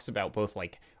he talks about both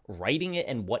like writing it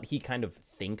and what he kind of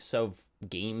thinks of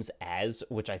games as,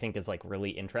 which I think is like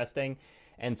really interesting.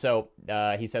 And so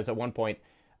he says at one point,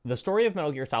 "The story of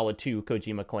Metal Gear Solid 2,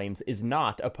 Kojima claims, is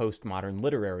not a postmodern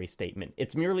literary statement.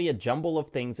 It's merely a jumble of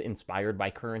things inspired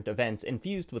by current events,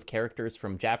 infused with characters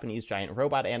from Japanese giant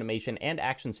robot animation and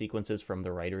action sequences from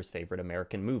the writer's favorite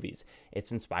American movies.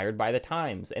 It's inspired by the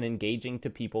times and engaging to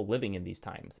people living in these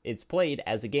times. It's played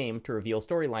as a game to reveal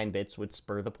storyline bits which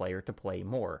spur the player to play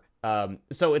more."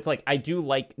 So it's like, I do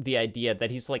like the idea that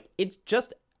he's like, it's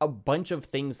just a bunch of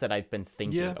things that I've been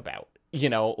thinking about, you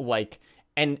know, like...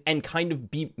 And kind of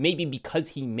maybe because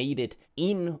he made it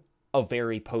in a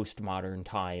very postmodern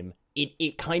time,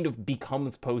 it kind of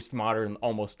becomes postmodern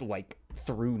almost like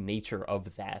through nature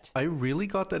of that. I really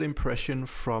got that impression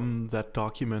from that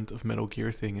document of Metal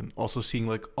Gear thing, and also seeing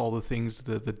like all the things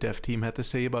the dev team had to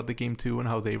say about the game too and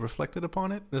how they reflected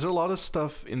upon it. There's a lot of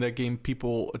stuff in that game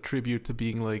people attribute to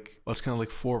being like, well, it's kind of like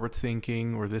forward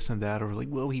thinking or this and that, or like,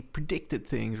 well, he predicted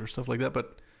things or stuff like that,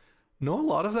 but no, a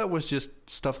lot of that was just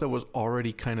stuff that was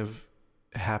already kind of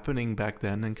happening back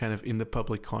then and kind of in the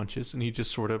public conscious, and he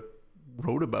just sort of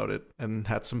wrote about it and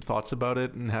had some thoughts about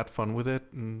it and had fun with it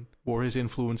and wore his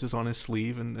influences on his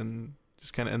sleeve and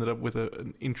just kind of ended up with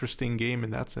an interesting game in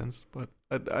that sense. But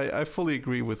I fully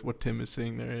agree with what Tim is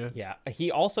saying there. Yeah. He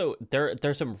also,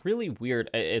 there's some really weird,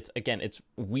 it's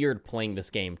weird playing this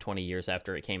game 20 years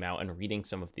after it came out and reading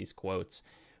some of these quotes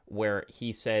where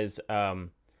he says,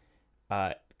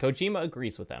 Kojima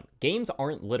agrees with them. "Games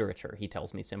aren't literature," he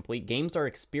tells me simply. "Games are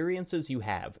experiences you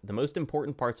have. The most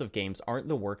important parts of games aren't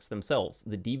the works themselves.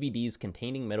 The DVDs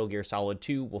containing Metal Gear Solid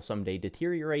 2 will someday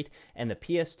deteriorate, and the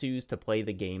PS2s to play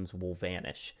the games will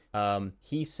vanish."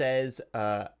 He says,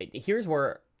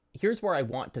 Here's where I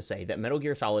want to say that Metal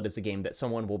Gear Solid is a game that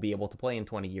someone will be able to play in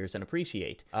 20 years and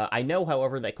appreciate. I know,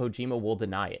 however, that Kojima will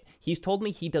deny it. He's told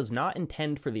me he does not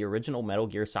intend for the original Metal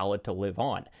Gear Solid to live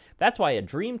on. That's why a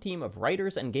dream team of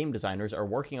writers and game designers are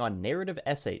working on narrative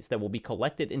essays that will be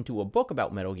collected into a book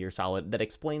about Metal Gear Solid that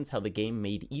explains how the game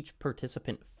made each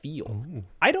participant feel. Ooh.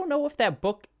 I don't know if that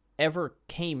book ever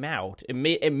came out.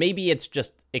 Maybe it's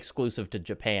just exclusive to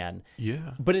Japan.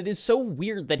 Yeah. But it is so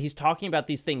weird that he's talking about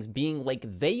these things being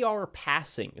like, they are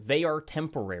passing, they are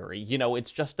temporary. You know,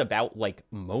 it's just about like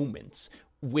moments,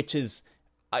 which is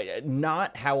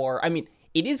not how it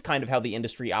is kind of how the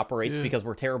industry operates because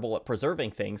we're terrible at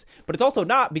preserving things, but it's also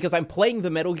not because I'm playing the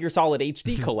Metal Gear Solid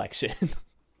HD collection.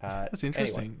 That's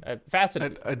interesting. Anyway,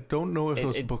 fascinating. I don't know if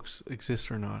those books exist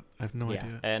or not. I have no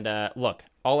idea. And look,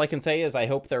 all I can say is I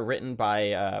hope they're written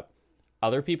by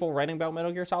other people writing about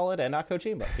Metal Gear Solid and not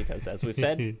Kojima, because as we've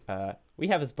said, we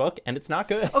have his book and it's not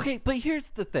good. Okay, but here's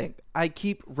the thing I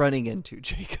keep running into,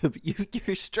 Jacob.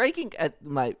 You're striking at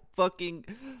my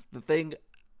the thing,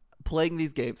 playing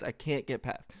these games I can't get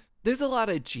past. There's a lot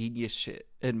of genius shit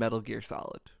in Metal Gear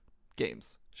Solid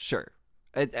games, sure.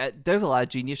 There's a lot of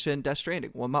genius shit in Death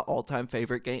Stranding, one of my all-time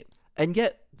favorite games. And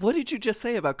yet, what did you just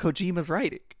say about Kojima's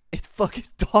writing? It's fucking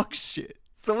dog shit.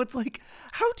 So it's like,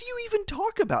 how do you even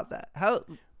talk about that?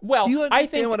 Well, do you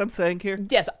understand what I'm saying here?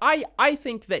 Yes, I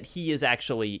think that he is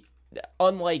actually,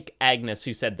 unlike Agnes,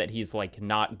 who said that he's like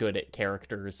not good at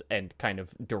characters and kind of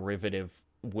derivative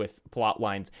with plot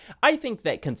lines, I think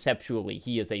that conceptually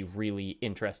he is a really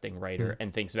interesting writer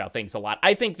and thinks about things a lot.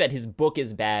 I think that his book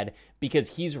is bad because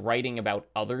he's writing about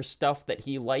other stuff that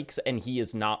he likes and he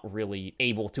is not really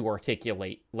able to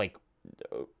articulate like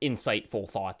insightful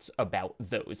thoughts about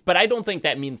those. But I don't think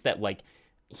that means that like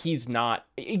he's not,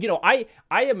 I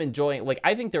am enjoying, like,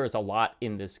 I think there is a lot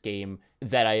in this game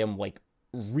that I am like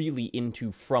really into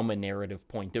from a narrative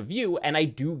point of view, and I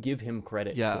do give him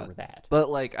credit for that. But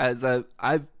like, as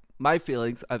my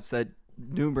feelings, I've said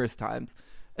numerous times,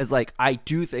 is like, I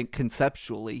do think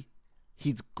conceptually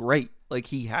he's great. Like,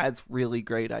 he has really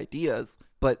great ideas,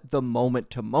 but the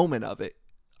moment to moment of it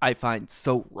I find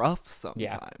so rough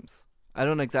sometimes. I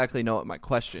don't exactly know what my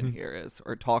question here is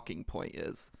or talking point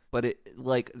is, but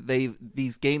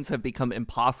these games have become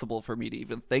impossible for me to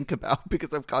even think about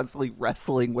because I'm constantly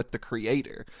wrestling with the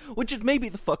creator, which is maybe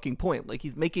the fucking point. Like,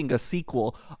 he's making a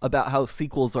sequel about how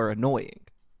sequels are annoying.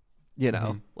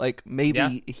 Like,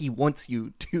 maybe he wants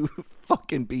you to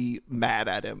fucking be mad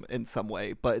at him in some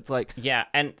way, but it's like, yeah,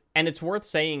 and it's worth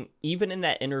saying, even in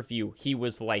that interview, he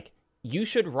was like, you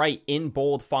should write in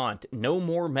bold font, no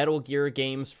more Metal Gear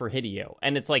games for Hideo.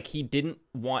 And it's like, he didn't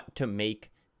want to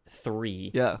make 3.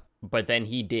 Yeah. But then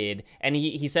he did. And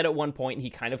he said at one point, he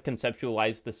kind of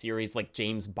conceptualized the series like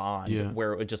James Bond,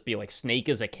 where it would just be like Snake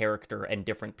is a character and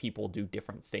different people do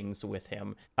different things with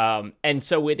him. And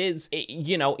so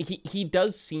he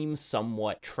does seem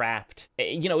somewhat trapped.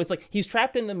 It's like he's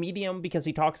trapped in the medium because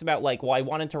he talks about like, well, I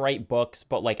wanted to write books,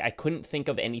 but like I couldn't think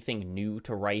of anything new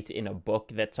to write in a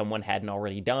book that someone hadn't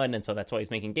already done. And so that's why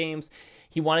he's making games.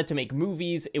 He wanted to make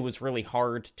movies. It was really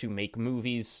hard to make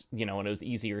movies, and it was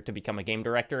easier to become a game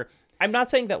director. I'm not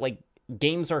saying that like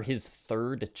games are his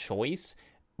third choice,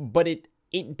 but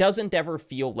it doesn't ever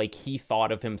feel like he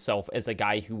thought of himself as a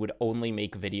guy who would only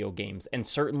make video games, and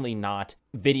certainly not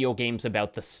video games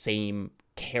about the same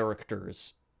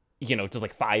characters, just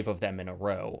like 5 of them in a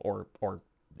row or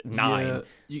 9. Yeah,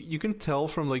 you can tell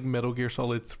from like Metal Gear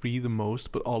Solid 3 the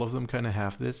most, but all of them kind of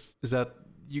have this, is that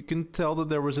you can tell that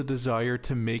there was a desire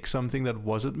to make something that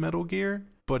wasn't Metal Gear,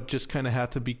 but just kind of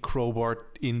had to be crowbarred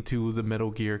into the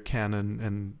Metal Gear canon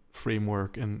and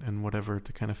framework and whatever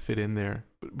to kind of fit in there.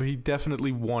 But he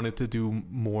definitely wanted to do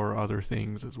more other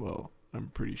things as well, I'm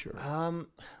pretty sure.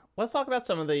 Let's talk about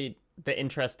some of the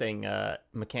interesting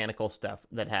mechanical stuff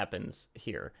that happens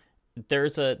here.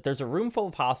 There's a room full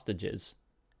of hostages,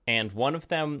 and one of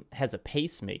them has a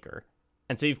pacemaker.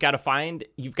 And so you've got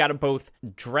to both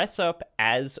dress up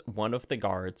as one of the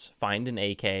guards, find an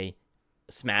AK,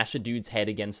 smash a dude's head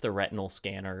against the retinal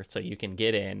scanner so you can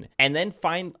get in, and then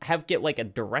get like a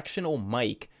directional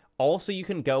mic. Also, you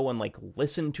can go and like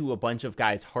listen to a bunch of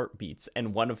guys' heartbeats,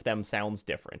 and one of them sounds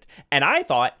different. And I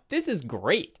thought, this is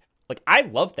great. Like, I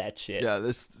love that shit. Yeah,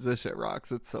 this shit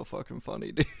rocks. It's so fucking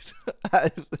funny, dude.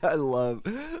 I love.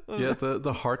 Yeah,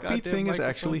 the heartbeat thing is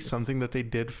actually something that they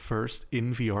did first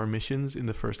in VR missions in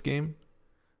the first game.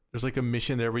 There's like a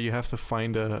mission there where you have to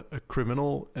find a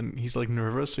criminal, and he's like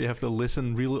nervous, so you have to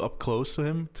listen real up close to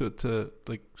him to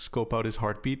like scope out his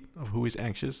heartbeat of who is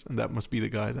anxious, and that must be the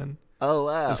guy then. Oh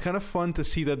wow! It's kind of fun to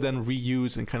see that then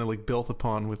reused and kind of like built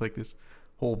upon with like this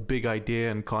whole big idea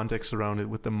and context around it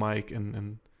with the mic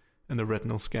and the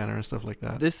retinal scanner and stuff like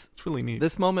that. It's really neat.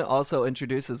 This moment also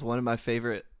introduces one of my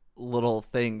favorite little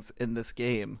things in this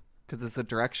game, because it's a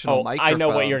directional microphone. I know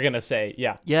what you're going to say,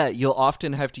 yeah. Yeah, you'll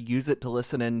often have to use it to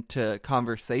listen into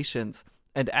conversations,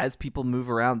 and as people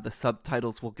move around, the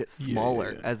subtitles will get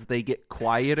smaller as they get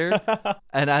quieter.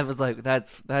 And I was like,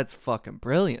 that's fucking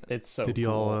brilliant. It's so did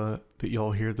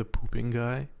y'all hear the pooping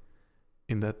guy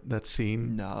in that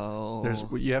scene? No.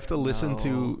 You have to listen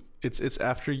to... It's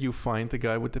after you find the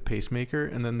guy with the pacemaker,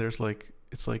 and then there's like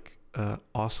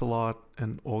Ocelot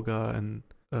and Olga and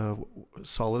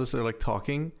Solidus. They're like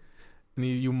talking, and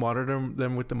you monitor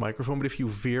them with the microphone. But if you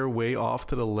veer way off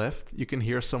to the left, you can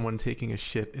hear someone taking a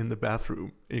shit in the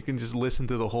bathroom. You can just listen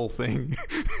to the whole thing.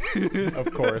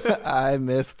 Of course, I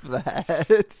missed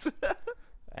that.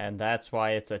 And that's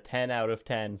why it's a 10 out of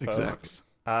 10, folks.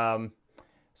 Exactly.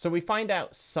 So we find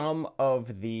out some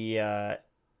of the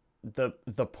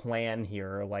plan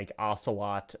here, like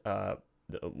Ocelot,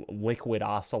 Liquid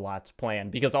Ocelot's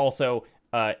plan, because also,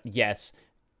 yes,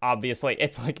 obviously,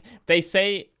 it's like they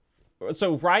say.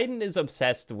 So Raiden is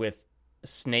obsessed with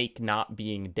Snake not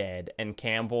being dead, and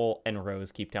Campbell and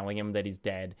Rose keep telling him that he's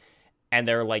dead. And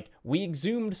they're like, we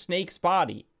exhumed Snake's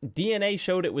body. DNA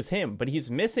showed it was him, but he's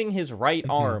missing his right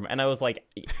arm. And I was like,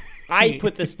 I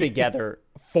put this together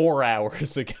 4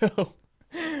 hours ago.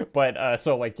 But,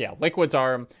 so, like, yeah, Liquid's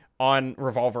arm on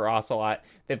Revolver Ocelot.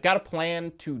 They've got a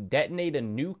plan to detonate a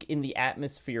nuke in the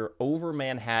atmosphere over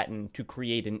Manhattan to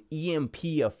create an EMP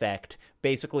effect,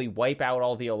 basically wipe out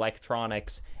all the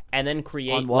electronics, and then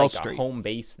create, like, a home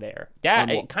base there. Yeah,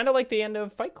 kind of like the end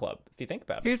of Fight Club, if you think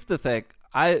about it. Here's the thing.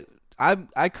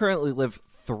 I currently live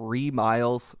 3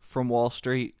 miles from Wall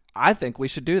Street. I think we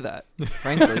should do that,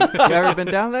 frankly. You ever been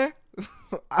down there?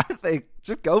 I think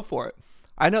just go for it.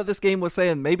 I know this game was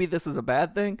saying maybe this is a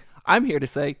bad thing. I'm here to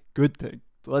say good thing.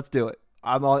 Let's do it.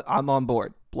 I'm on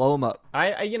board. Blow them up.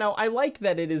 I like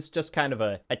that it is just kind of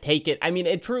a take it. I mean,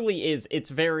 it truly is. It's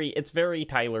very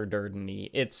Tyler Durden-y.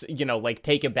 It's, like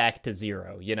take it back to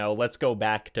zero. Let's go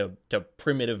back to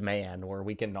primitive man where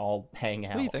we can all hang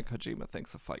out. What do you think Kojima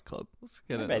thinks of Fight Club? Let's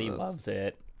get into this. I bet he loves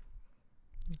it.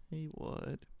 He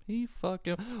would. He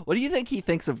fucking. What do you think he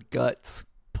thinks of Guts,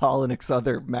 Polinick's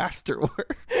other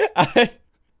masterwork?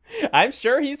 I'm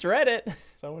sure he's read it.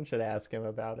 Someone should ask him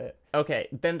about it. Okay,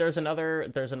 then there's another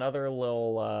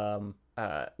little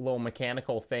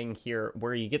mechanical thing here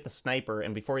where you get the sniper,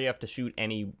 and before you have to shoot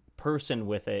any person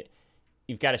with it,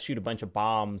 you've got to shoot a bunch of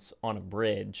bombs on a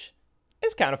bridge.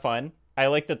 It's kind of fun. I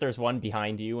like that there's one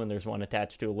behind you and there's one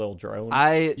attached to a little drone.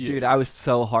 Dude, I was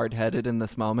so hard-headed in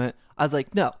this moment. I was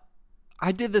like, no,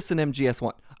 I did this in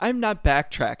MGS1. I'm not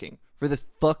backtracking for this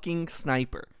fucking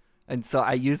sniper. And so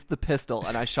I used the pistol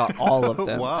and I shot all of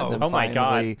them. Wow. And then my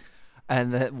God.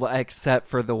 And then, except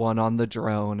for the one on the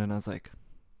drone. And I was like,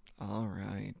 all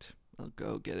right, I'll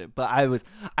go get it. But I was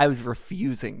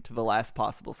refusing to the last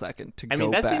possible second to go back. I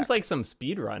mean, that seems like some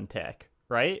speedrun tech,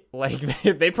 right? Like,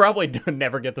 they probably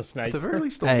never get the sniper. At the very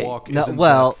least, the walk isn't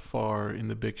that far in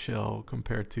the big shell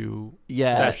compared to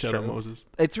that Shadow Moses.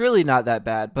 It's really not that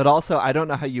bad. But also, I don't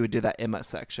know how you would do that Emma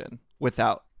section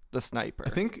without the sniper. I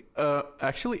think,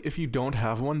 actually, if you don't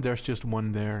have one, there's just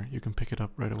one there. You can pick it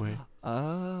up right away.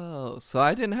 Oh, so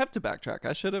I didn't have to backtrack.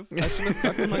 I should have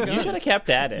stuck with my guns. You should have kept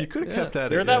at it. You could have kept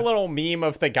at it. You're that little meme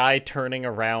of the guy turning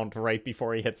around right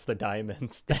before he hits the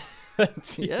diamonds.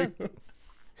 That's you.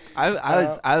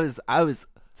 I was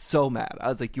so mad. I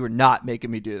was like, you were not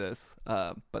making me do this.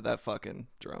 But that fucking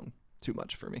drone. Too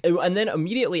much for me. And then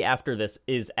immediately after this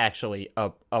is actually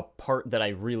a part that I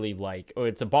really like. Oh,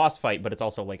 it's a boss fight, but it's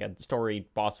also like a story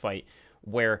boss fight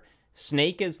where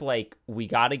Snake is like, we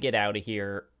got to get out of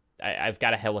here. I've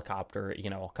got a helicopter,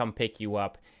 I'll come pick you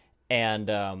up.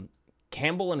 And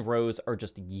Campbell and Rose are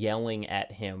just yelling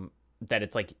at him that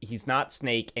it's like he's not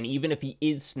Snake. And even if he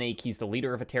is Snake, he's the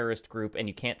leader of a terrorist group and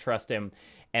you can't trust him.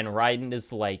 And Raiden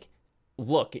is like,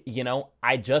 look,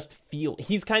 I just feel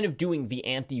he's kind of doing the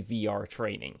anti-VR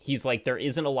training. He's like, there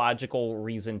isn't a logical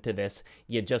reason to this.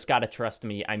 You just got to trust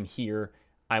me. I'm here.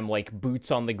 I'm like boots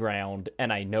on the ground.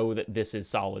 And I know that this is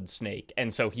Solid Snake.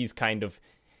 And so he's kind of,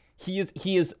 he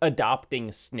is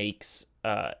adopting Snake's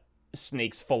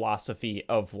philosophy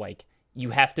of like,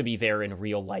 you have to be there in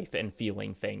real life and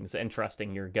feeling things and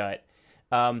trusting your gut.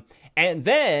 And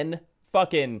then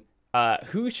fucking,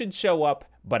 who should show up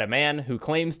but a man who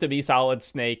claims to be Solid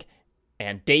Snake,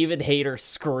 and David Hayter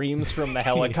screams from the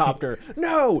helicopter,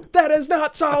 "No, that is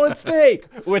not Solid Snake!"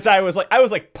 Which I was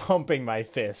like pumping my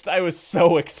fist. I was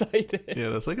so excited. Yeah,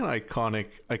 that's like an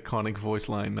iconic voice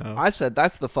line now. I said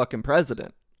that's the fucking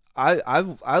president.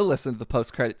 I listened to the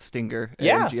post-credit stinger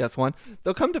at MGS1.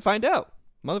 They'll come to find out,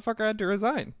 motherfucker had to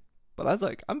resign. But I was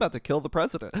like, I'm about to kill the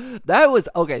president. That was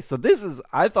okay. So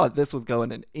I thought this was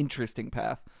going an interesting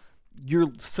path.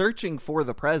 You're searching for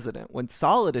the president when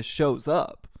Solidus shows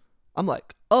up. I'm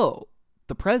like, oh,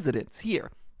 the president's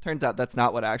here. Turns out that's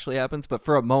not what actually happens. But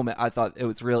for a moment, I thought it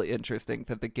was really interesting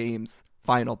that the game's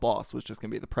final boss was just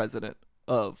going to be the president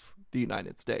of the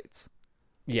United States.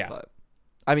 Yeah. But,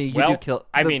 I mean, you do kill.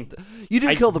 You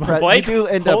do kill the president. You do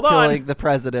end up killing the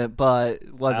president, but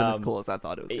it wasn't as cool as I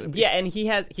thought it was going to be. Yeah, and he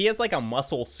has like a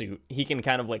muscle suit. He can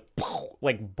kind of like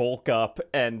bulk up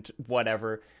and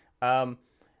whatever.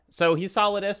 So he's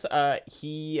Solidus.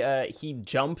 He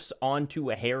jumps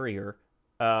onto a Harrier,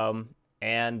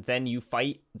 and then you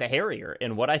fight the Harrier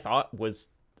in what I thought was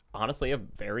honestly a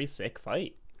very sick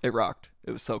fight. It rocked.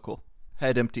 It was so cool.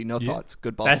 Head empty, no thoughts.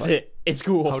 Good boss That's fight. it. It's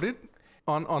cool.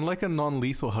 on like a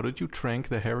non-lethal, how did you trank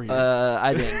the Harrier?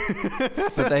 I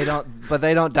didn't. but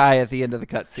they don't die at the end of the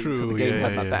cutscene, so the game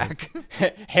had my back.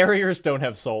 Harriers don't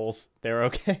have souls. They're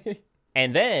okay.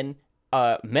 And then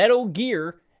Metal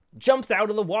Gear jumps out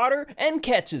of the water and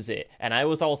catches it. And I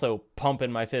was also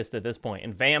pumping my fist at this point.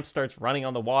 And Vamp starts running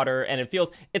on the water, and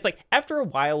it's like after a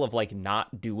while of like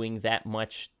not doing that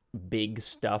much big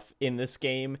stuff in this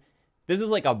game, this is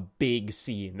like a big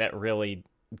scene that really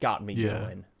got me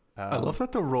going. I love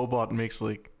that the robot makes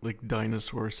like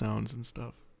dinosaur sounds and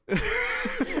stuff.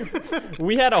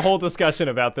 We had a whole discussion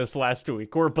about this last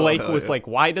week where Blake was like,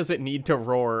 why does it need to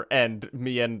roar? And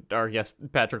me and our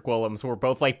guest Patrick Willems were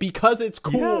both like, because it's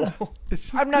cool.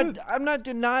 Yeah, I'm not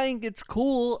denying it's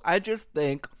cool. I just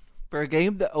think for a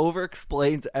game that over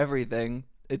explains everything,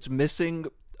 it's missing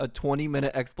a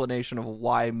 20-minute explanation of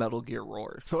why Metal Gear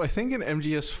roars. So I think in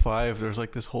MGS5 there's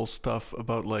like this whole stuff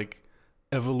about like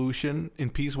evolution. In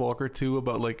Peace Walker 2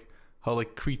 about like how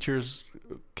like creatures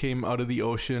came out of the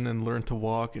ocean and learned to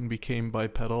walk and became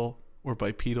bipedal or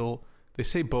bipedal. They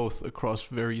say both across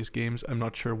various games. I'm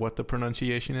not sure what the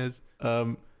pronunciation is.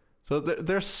 So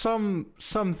there's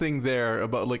something there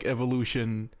about like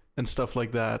evolution and stuff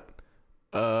like that.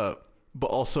 But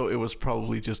also it was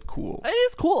probably just cool. It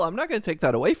is cool. I'm not going to take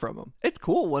that away from them. It's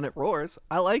cool when it roars.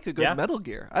 I like a good Metal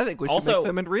Gear. I think we should make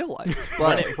them in real life. But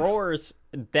when it roars,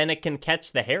 then it can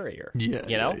catch the Harrier. Yeah,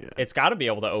 you know? Yeah. It's got to be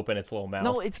able to open its little mouth.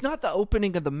 No, it's not the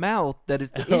opening of the mouth that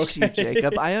is the issue,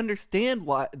 Jacob. I understand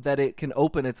that it can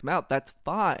open its mouth. That's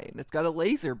fine. It's got a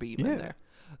laser beam in there.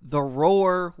 The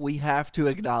roar, we have to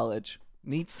acknowledge,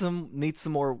 needs some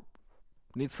more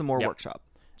workshop.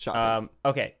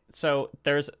 Okay, so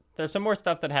there's some more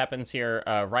stuff that happens here.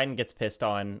 Raiden gets pissed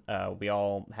on. We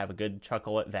all have a good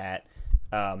chuckle at that.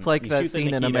 It's like that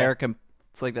scene in American.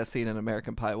 It's like that scene in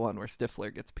American Pie 1 where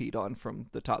Stifler gets peed on from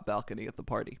the top balcony at the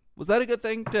party. Was that a good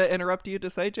thing to interrupt you to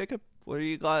say, Jacob? What are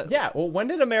you glad? Yeah. Well, when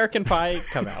did American Pie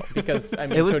come out? Because I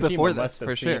mean, it was Kojima before this must have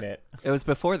for seen sure. It. It was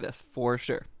before this for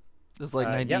sure. It was like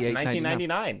 98,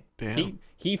 1999. Damn.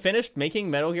 He finished making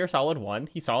Metal Gear Solid 1.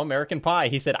 He saw American Pie.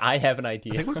 He said, I have an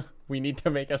idea. We need to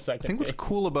make a second. I think what's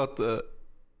cool about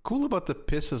the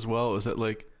piss as well is that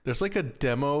like there's like a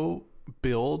demo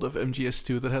build of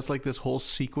MGS2 that has like this whole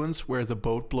sequence where the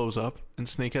boat blows up and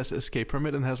Snake has to escape from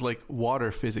it and has like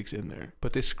water physics in there.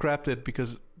 But they scrapped it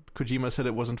because Kojima said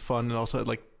it wasn't fun and also had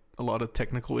like a lot of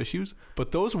technical issues.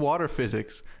 But those water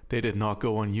physics, they did not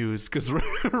go unused because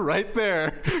right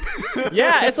there.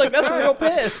 Yeah, it's like, that's real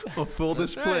piss. A full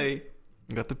display.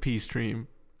 Got the pee stream.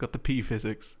 Got the pee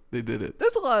physics. They did it.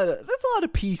 There's a lot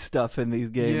of pee stuff in these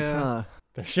games, huh?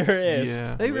 There sure is.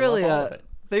 Yeah.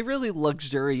 They really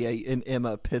luxuriate in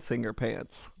Emma pissing her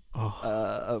pants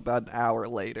about an hour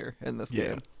later in this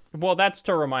game. Well, that's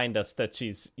to remind us that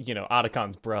she's,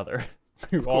 Otacon's brother,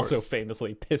 who also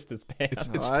famously pissed his pants.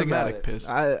 It's thematic piss.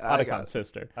 Otacon's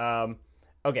sister.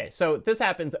 Okay, so this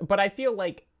happens, but I feel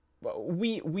like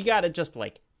we got to just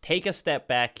like take a step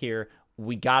back here.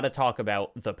 We got to talk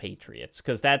about the Patriots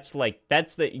because that's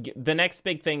the next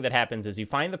big thing that happens is you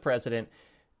find the president.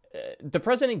 The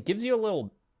president gives you a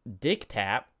little dick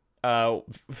tap,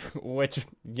 which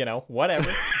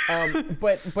whatever.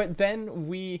 But then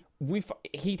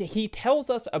he tells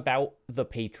us about the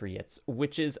Patriots,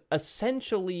 which is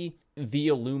essentially the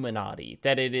Illuminati.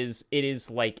 That it is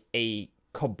like a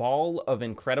cabal of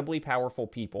incredibly powerful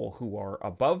people who are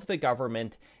above the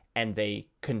government. And they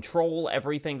control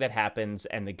everything that happens,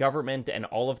 and the government and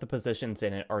all of the positions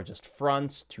in it are just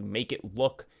fronts to make it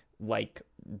look like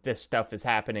this stuff is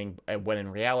happening, when in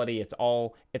reality it's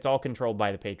all controlled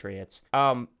by the Patriots.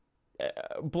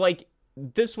 Blake,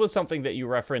 this was something that you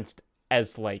referenced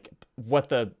as like,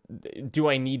 do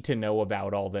I need to know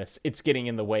about all this? It's getting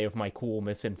in the way of my cool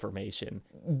misinformation.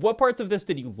 What parts of this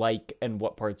did you like, and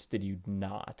what parts did you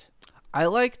not? I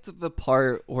liked the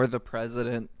part where the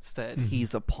president said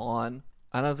he's a pawn,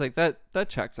 and I was like, that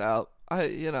checks out.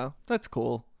 That's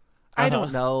cool. I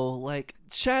don't know, like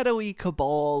shadowy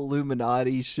cabal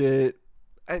Illuminati shit.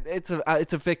 It's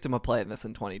a victim of playing this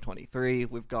in 2023.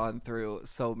 We've gone through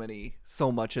so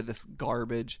much of this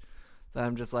garbage that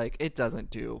I'm just like, it doesn't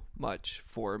do much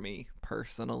for me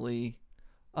personally.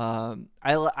 I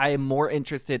am more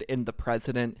interested in the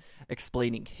president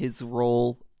explaining his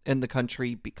role in the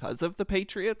country because of the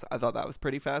Patriots. I thought that was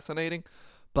pretty fascinating.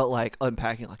 But like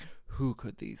unpacking like, who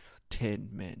could these 10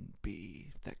 men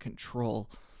be that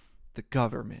control the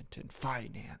government and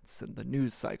finance and the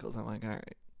news cycles? I'm like, all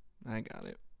right, I got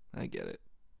it. I get it.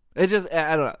 I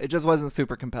don't know. It just wasn't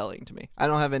super compelling to me. I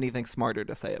don't have anything smarter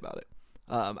to say about it.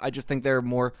 I just think there are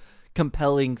more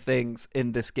compelling things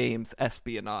in this game's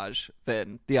espionage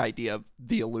than the idea of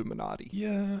the Illuminati.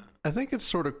 Yeah, I think it's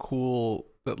sort of cool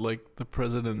that like the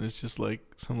president is just like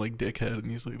some like dickhead,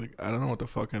 and he's like I don't know what the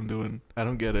fuck I'm doing. I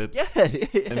don't get it. Yeah.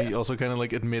 And he also kind of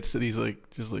like admits that he's like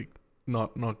just like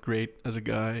not great as a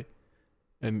guy.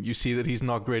 And you see that he's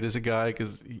not great as a guy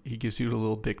because he gives you a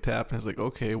little dick tap, and it's like,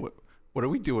 okay, what are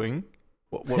we doing?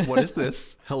 What is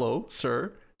this? Hello,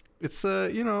 sir. It's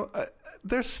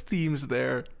there's themes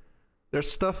there. There's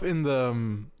stuff in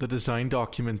the design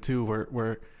document too,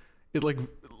 where it like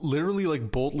literally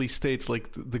like boldly states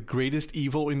like the greatest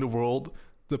evil in the world,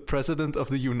 the president of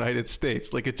the United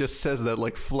States. Like it just says that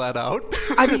like flat out.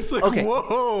 I mean, it's like, okay.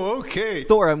 Whoa, okay.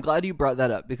 Thor, I'm glad you brought that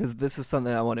up because this is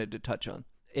something I wanted to touch on.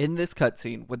 In this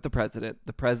cutscene with the president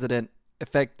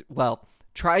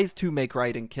tries to make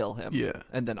right and kill him. Yeah.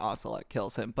 And then Ocelot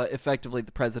kills him. But effectively,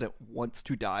 the president wants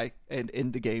to die. And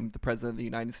in the game, the president of the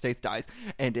United States dies.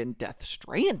 And in Death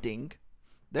Stranding,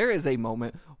 there is a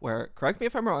moment where, correct me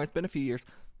if I'm wrong, it's been a few years,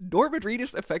 Norman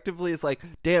Reedus effectively is like,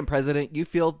 damn, president, you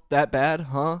feel that bad,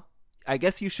 huh? I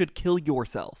guess you should kill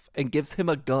yourself, and gives him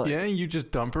a gun. Yeah, you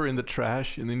just dump her in the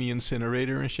trash and then the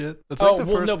incinerator and shit. That's like the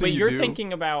first thing but you you're do.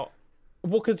 thinking about...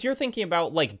 Well, because you're thinking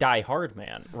about, like, Die Hard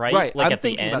Man, right? Right, like I'm at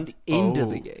thinking the end? about the end of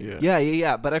the game.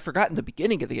 Yeah. But I forgot in the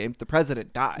beginning of the game, the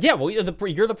president died. Yeah, well, you're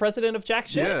the president of Jack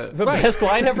shit. Yeah. The Right. best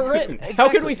line ever written. Exactly. How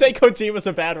can we say Kojima's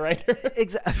a bad writer?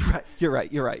 Exactly.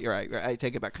 Right. You're right. I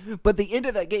take it back. But the end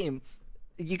of that game,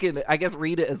 you can, I guess,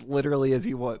 read it as literally as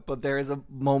you want. But there is a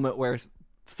moment where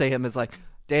Sam is like,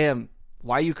 damn,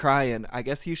 why are you crying? I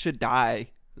guess you should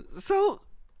die. So,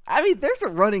 I mean, there's a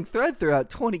running thread throughout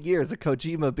 20 years of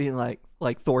Kojima being like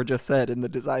Thor just said in the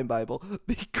design Bible,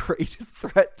 the greatest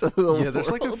threat to the world. Yeah, there's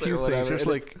like a few things. Whatever.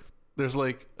 There's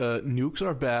like nukes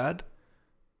are bad,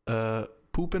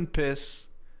 poop and piss,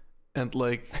 and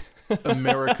like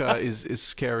America is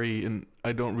scary, and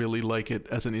I don't really like it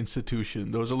as an institution.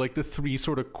 Those are like the three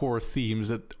sort of core themes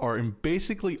that are in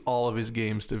basically all of his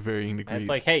games to varying degrees. And it's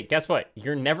like, hey, guess what?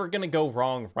 You're never gonna go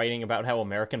wrong writing about how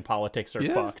American politics are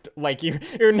fucked. Like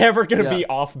you're never gonna be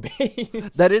off base.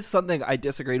 That is something I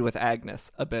disagreed with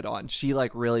Agnes a bit on. She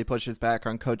like really pushes back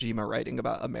on Kojima writing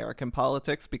about American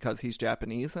politics because he's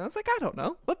Japanese, and I was like, I don't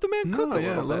know, let the man cook a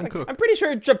little let him bit. cook. I'm pretty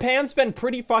sure Japan's been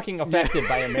pretty fucking affected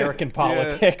by American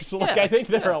politics. Like I think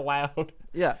they're allowed.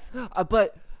 Yeah,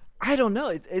 but I don't know.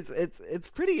 It's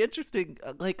pretty interesting.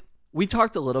 Like we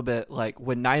talked a little bit, like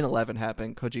when 9/11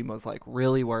 happened, Kojima was like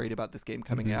really worried about this game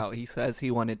coming out. He says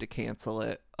he wanted to cancel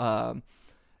it.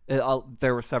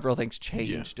 There were several things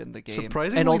changed in the game,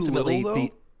 Surprisingly and ultimately little,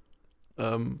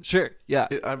 though. Sure, yeah.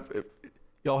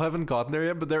 Y'all haven't gotten there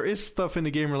yet, but there is stuff in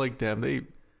the game where like, damn,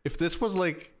 if this was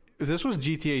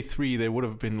GTA 3, they would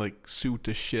have been like sued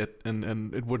to shit,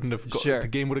 and it wouldn't have the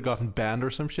game would have gotten banned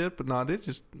or some shit, but not. It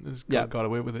just got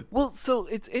away with it. Well, so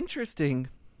it's interesting.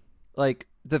 Like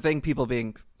the thing people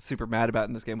being super mad about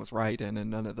in this game was Raiden and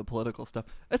none of the political stuff.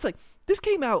 It's like this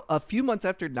came out a few months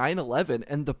after 9/11,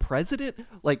 and the president,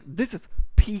 like, this is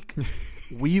peak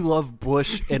we love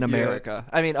Bush in America.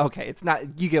 I mean, okay, it's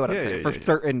not, you get what I'm saying, for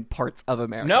certain parts of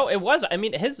America. No, it was. I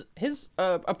mean, his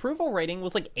approval rating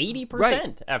was like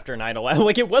 80% after 9/11.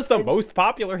 Like it was the most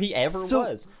popular he ever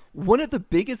was. One of the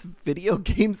biggest video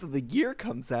games of the year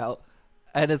comes out,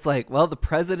 and it's like, well, the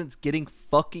president's getting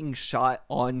fucking shot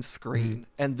on screen,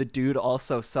 and the dude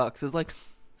also sucks. It's like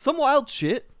some wild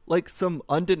shit, like some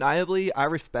undeniably I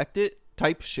respect it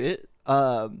type shit.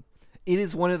 It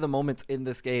is one of the moments in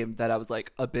this game that I was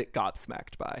like a bit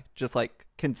gobsmacked by, just like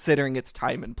considering its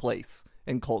time and place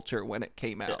and culture when it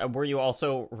came out. Were you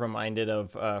also reminded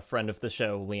of a friend of the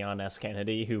show, Leon S.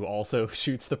 Kennedy, who also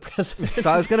shoots the president? So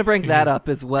I was going to bring that up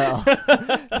as well.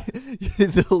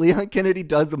 The Leon Kennedy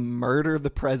does murder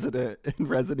the president in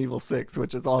Resident Evil 6,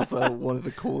 which is also one of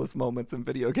the coolest moments in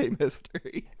video game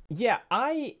history. Yeah,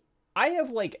 I have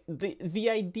like the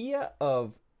idea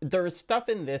of there's stuff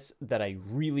in this that I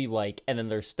really like, and then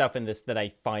there's stuff in this that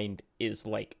I find is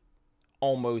like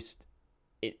almost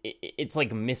it's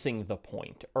like missing the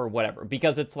point or whatever,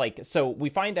 because it's like, so we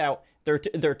find out there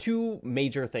are two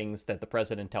major things that the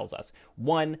president tells us.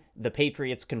 One, the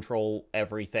Patriots control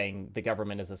everything, the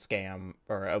government is a scam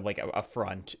or like a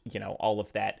front, you know, all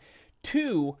of that.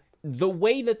 Two, the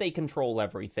way that they control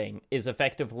everything is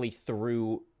effectively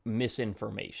through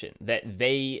misinformation, that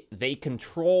they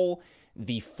control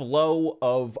the flow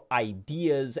of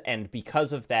ideas, and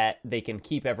because of that, they can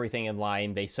keep everything in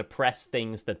line. They suppress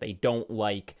things that they don't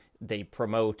like. They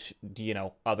promote, you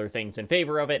know, other things in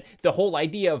favor of it. The whole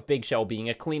idea of Big Shell being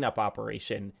a cleanup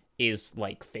operation is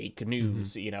like fake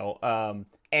news, you know.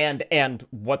 and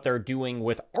what they're doing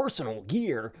with Arsenal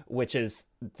Gear, which is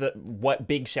what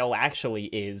Big Shell actually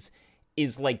is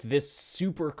like this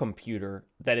supercomputer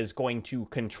that is going to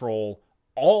control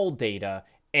all data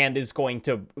and is going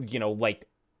to,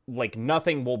 like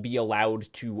nothing will be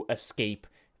allowed to escape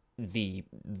the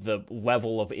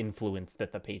level of influence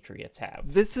that the Patriots have.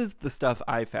 This is the stuff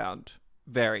I found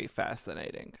very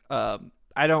fascinating.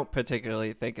 I don't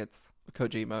particularly think it's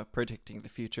Kojima predicting the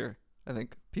future. I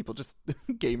think people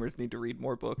gamers need to read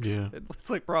more books. Yeah. It's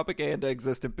like propaganda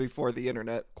existed before the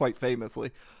internet, quite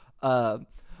famously.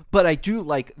 But I do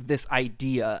like this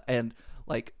idea, and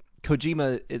like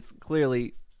Kojima is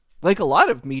clearly, like a lot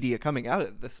of media coming out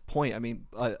at this point. I mean,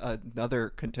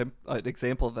 another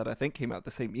example that I think came out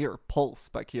the same year, Pulse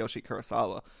by Kiyoshi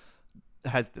Kurosawa,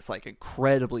 has this like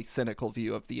incredibly cynical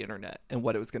view of the internet and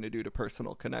what it was going to do to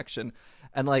personal connection.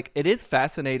 And like, it is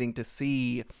fascinating to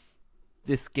see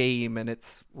this game and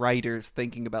its writers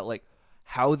thinking about like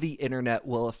how the internet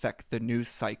will affect the news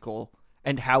cycle,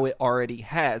 and how it already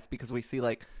has, because we see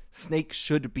like Snake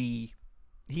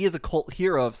he is a cult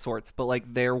hero of sorts, but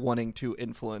like they're wanting to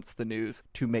influence the news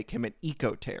to make him an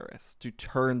eco-terrorist, to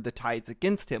turn the tides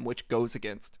against him, which goes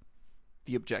against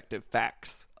the objective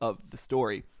facts of the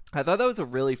story. I thought that was a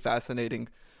really fascinating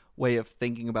way of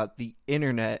thinking about the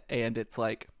internet and its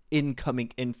like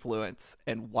incoming influence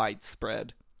and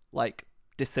widespread like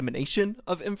dissemination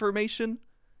of information.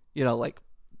 Like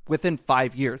within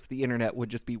 5 years, the internet would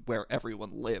just be where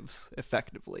everyone lives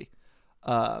effectively.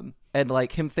 And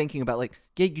like him thinking about like,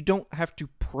 yeah, you don't have to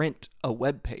print a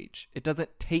web page. It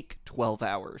doesn't take 12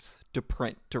 hours to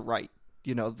print, to write.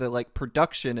 The like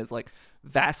production is like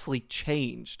vastly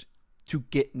changed to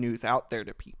get news out there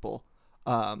to people.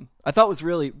 I thought was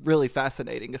really, really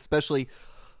fascinating, especially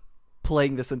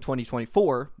playing this in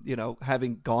 2024,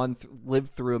 having lived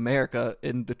through America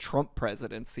in the Trump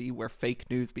presidency, where fake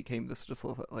news became this just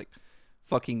like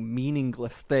fucking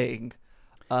meaningless thing.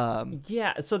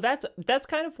 Yeah, so that's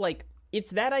kind of like,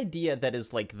 it's that idea that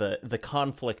is like the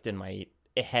conflict in my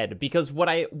head, because what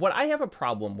I have a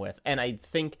problem with, and I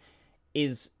think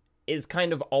is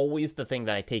kind of always the thing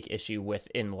that I take issue with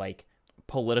in like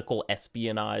political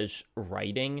espionage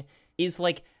writing, is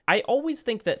like, I always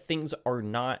think that things are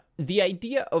not, the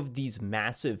idea of these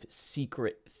massive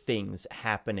secret things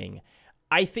happening,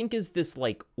 I think is this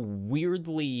like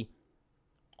weirdly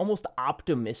almost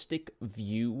optimistic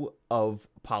view of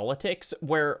politics,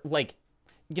 where like,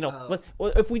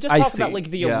 if we just talk about like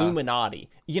the Illuminati,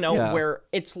 where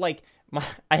it's like,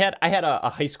 I had a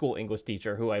high school English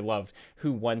teacher who I loved,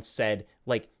 who once said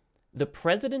like, the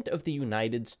president of the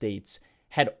United States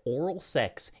had oral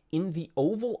sex in the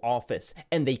Oval Office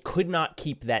and they could not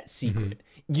keep that secret.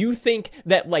 Mm-hmm. You think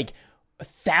that like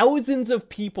thousands of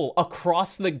people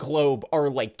across the globe are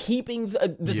like keeping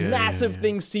this massive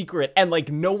thing secret, and like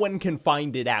no one can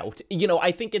find it out.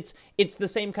 I think it's the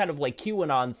same kind of like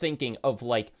QAnon thinking of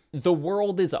like, the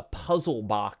world is a puzzle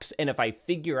box, and if I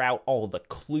figure out all the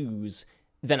clues,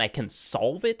 then I can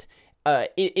solve it.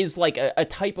 It is like a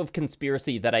type of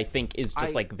conspiracy that I think is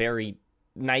just like very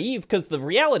naive, because the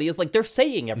reality is like they're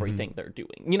saying everything they're doing.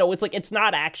 It's like, it's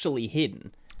not actually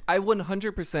hidden. I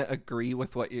 100% agree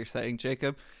with what you're saying,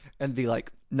 Jacob. And the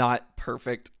like not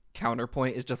perfect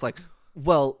counterpoint is just like,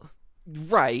 well,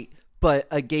 right, but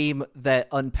a game that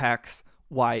unpacks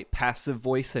why passive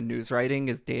voice and news writing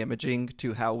is damaging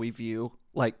to how we view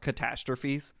like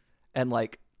catastrophes and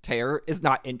like terror is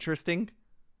not interesting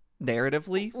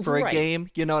narratively for a game.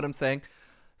 You know what I'm saying?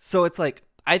 So it's like,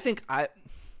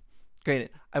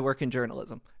 granted, I work in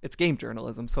journalism. It's game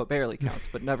journalism, so it barely counts,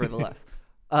 but nevertheless.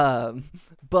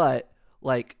 But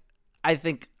like, I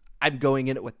think I'm going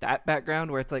in it with that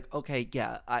background where it's like, okay,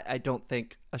 yeah, I don't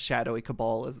think a shadowy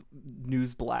cabal is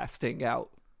news blasting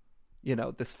out,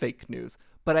 this fake news.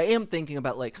 But I am thinking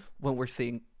about like, when we're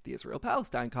seeing the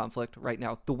Israel-Palestine conflict right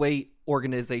now, the way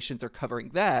organizations are covering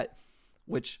that,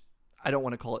 which I don't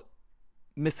want to call it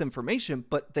misinformation,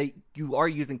 but you are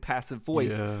using passive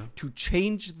voice to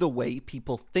change the way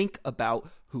people think about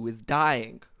who is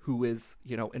dying, who is,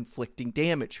 inflicting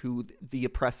damage, who the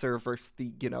oppressor versus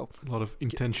the, a lot of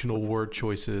intentional word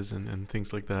choices and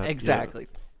things like that. Exactly.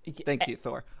 Yeah. Thank you,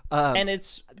 Thor. And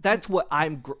that's what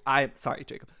I'm sorry,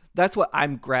 Jacob. That's what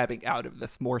I'm grabbing out of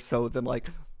this more so than like,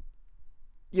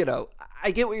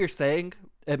 I get what you're saying,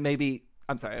 and maybe,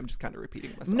 I'm sorry, I'm just kind of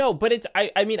repeating myself. No, but it's,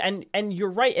 I mean, and you're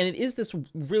right, and it is this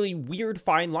really weird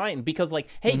fine line, because like,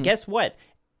 hey, guess what?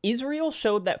 Israel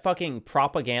showed that fucking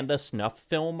propaganda snuff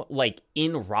film like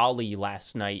in Raleigh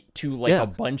last night to like a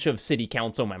bunch of city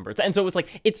council members. And so it's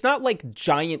like, it's not like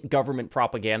giant government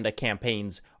propaganda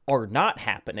campaigns are not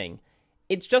happening.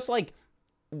 It's just like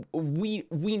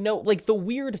we know, like, the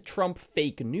weird Trump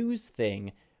fake news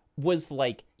thing was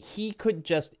like, you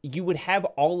would have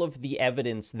all of the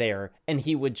evidence there, and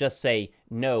he would just say,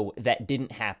 no, that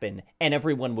didn't happen, and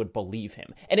everyone would believe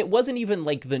him. And it wasn't even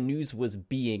like the news was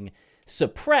being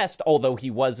suppressed, although he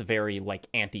was very, like,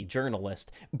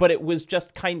 anti-journalist, but it was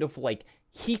just kind of like,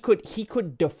 he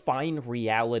could define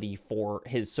reality for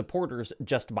his supporters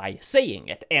just by saying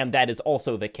it, and that is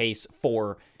also the case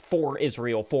for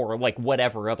Israel, for, like,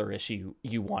 whatever other issue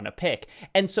you want to pick.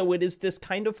 And so it is this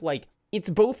kind of, like, it's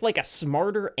both, like, a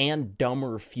smarter and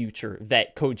dumber future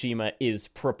that Kojima is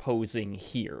proposing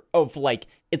here, of, like,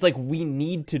 it's like, we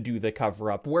need to do the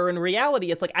cover-up, where in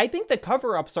reality, it's like, I think the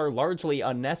cover-ups are largely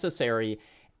unnecessary,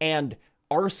 and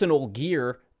Arsenal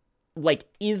gear, like,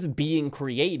 is being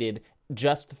created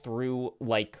just through,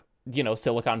 like, you know,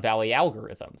 Silicon Valley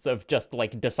algorithms of just,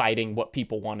 like, deciding what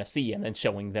people want to see and then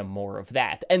showing them more of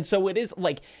that. And so it is,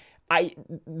 like,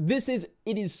 it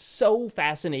is so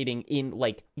fascinating in,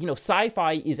 like, you know,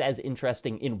 sci-fi is as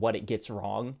interesting in what it gets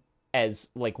wrong as,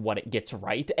 like, what it gets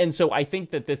right. And so I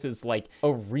think that this is, like,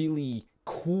 a really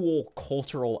cool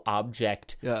cultural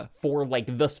object for,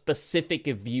 like, the specific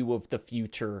view of the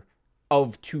future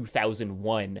of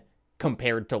 2001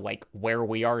 compared to, like, where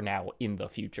we are now in the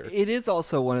future. It is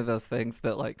also one of those things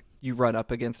that, like, you run up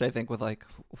against, I think, with, like,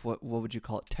 what would you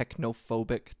call it,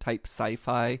 technophobic type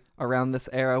sci-fi around this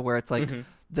era, where it's like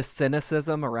the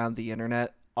cynicism around the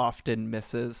internet often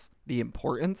misses the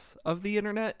importance of the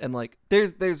internet, and, like,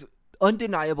 there's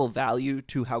undeniable value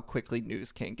to how quickly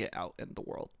news can get out in the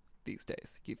world these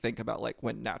days. You think about, like,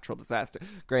 when natural disaster,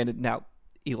 granted now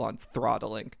Elon's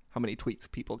throttling how many tweets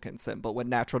people can send, but when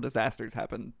natural disasters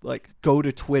happen, like, go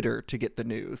to Twitter to get the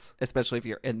news, especially if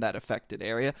you're in that affected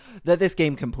area, that this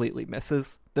game completely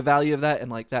misses the value of that.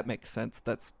 And, like, that makes sense.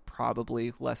 That's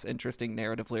probably less interesting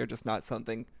narratively, or just not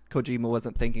something Kojima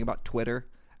wasn't thinking about Twitter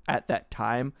at that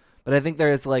time. But I think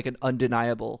there is, like, an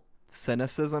undeniable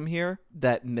cynicism here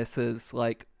that misses,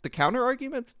 like, the counter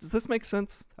arguments. Does this make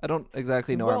sense? I don't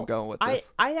exactly know where I'm going with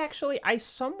this. I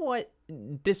somewhat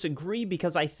disagree,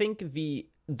 because I think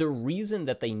the reason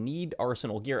that they need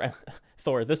Arsenal gear,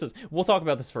 Thor, we'll talk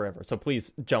about this forever, so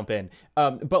please jump in.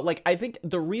 But, like, I think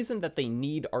the reason that they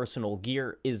need Arsenal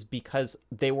gear is because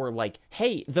they were like,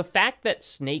 hey, the fact that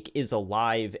Snake is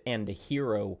alive and a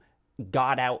hero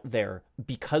got out there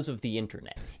because of the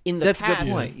internet. In the That's past, a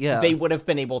good point. Yeah. They would have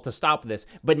been able to stop this,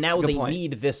 but now they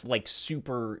need this, like,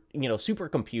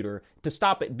 supercomputer to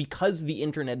stop it, because the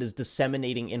internet is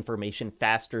disseminating information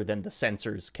faster than the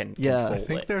sensors can control it. I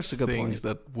think there's things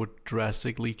that would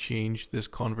drastically change this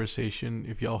conversation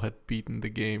if y'all had beaten the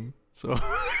game. So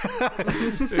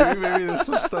maybe there's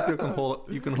some stuff you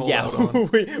can hold out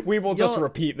on. we will just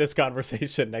repeat this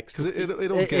conversation next week. It'll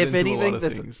get if into anything, a lot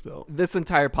of things, though. This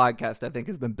entire podcast, I think,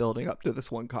 has been building up to this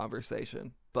one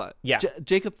conversation. But yeah,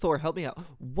 Jacob, Thor, help me out.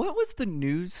 What was the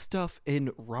news stuff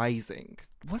in Rising?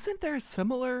 Wasn't there a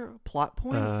similar plot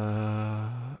point?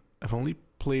 I've only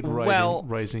played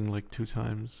Rising like 2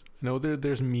 times. No,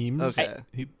 there's memes. Okay.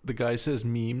 The guy says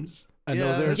memes. I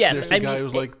know there's a guy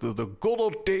who's like, the good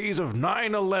old days of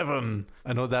 9/11.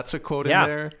 I know that's a quote in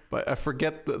there, but I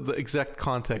forget the exact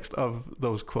context of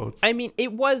those quotes. I mean,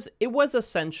 it was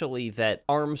essentially that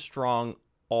Armstrong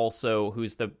also,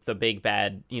 who's the big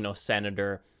bad, you know,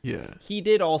 senator, he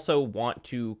did also want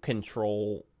to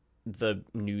control the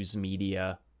news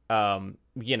media,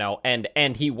 you know,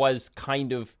 and he was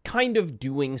kind of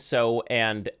doing so,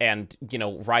 and you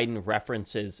know, writing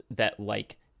references that,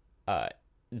 like,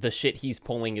 the shit he's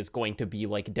pulling is going to be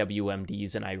like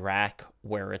WMDs in Iraq,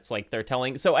 where it's like they're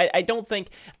telling. So I don't think,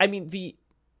 I mean,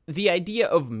 the idea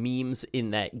of memes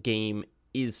in that game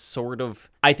is sort of,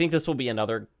 I think this will be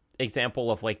another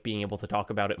example of, like, being able to talk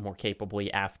about it more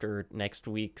capably after next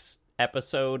week's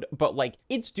episode, but, like,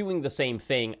 it's doing the same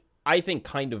thing. I think,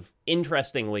 kind of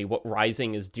interestingly, what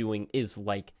Rising is doing is,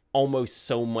 like, almost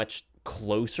so much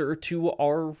closer to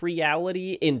our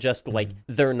reality, in just, like,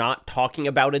 they're not talking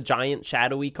about a giant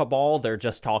shadowy cabal, they're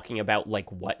just talking about,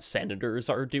 like, what senators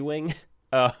are doing.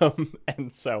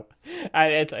 And so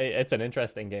it's an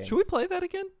interesting game. Should we play that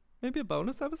again? Maybe a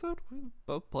bonus episode? We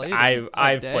both played.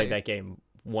 I've played that game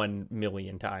 1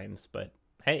 million times, but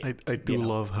hey, I do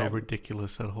love how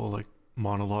ridiculous that whole, like,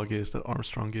 monologue is that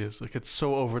Armstrong gives. Like, it's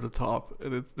so over the top,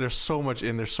 and there's so much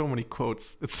in there's so many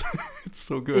quotes. It's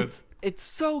so good. It's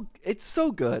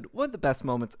so good. One of the best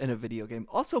moments in a video game.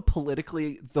 Also,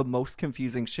 politically, the most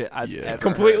confusing shit I've ever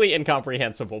completely heard.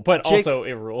 Incomprehensible, but also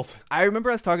it rules. I remember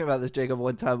us talking about this, Jacob,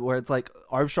 one time, where it's like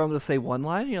Armstrong will say one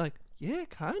line and you're like, yeah,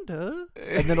 kinda,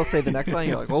 and then he'll say the next line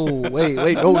and you're like, oh, wait,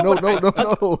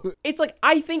 no. It's like,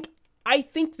 I think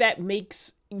that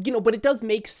makes but it does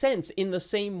make sense in the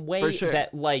same way For sure.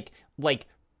 that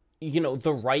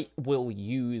the right will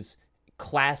use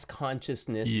class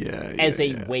consciousness as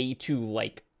a way to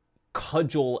like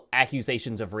cudgel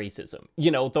accusations of racism.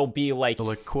 They'll be like, so,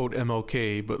 like, quote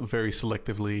MLK, but very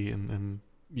selectively, and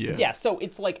yeah. So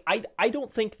it's like I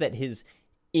don't think that his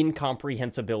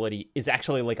incomprehensibility is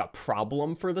actually like a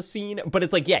problem for the scene, but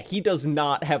it's like, yeah, he does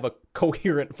not have a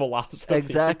coherent philosophy.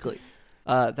 Exactly.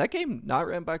 That game not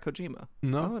written by Kojima.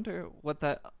 No. I wonder what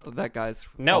that guy's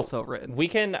No, also written. We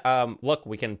can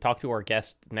we can talk to our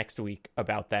guest next week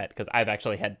about that, because I've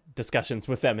actually had discussions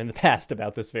with them in the past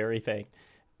about this very thing.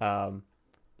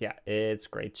 Yeah, it's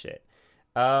great shit.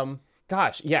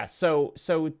 Gosh, yeah. So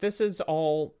this is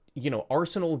all,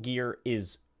 Arsenal gear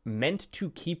is meant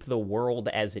to keep the world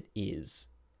as it is.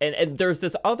 And there's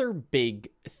this other big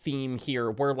theme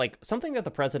here where, like, something that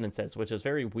the president says, which is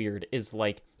very weird, is,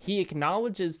 like, he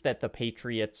acknowledges that the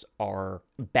Patriots are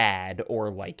bad, or,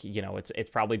 like, it's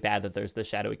probably bad that there's the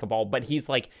shadowy cabal, but he's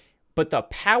like, but the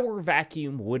power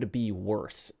vacuum would be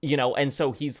worse, and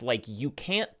so he's like, you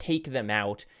can't take them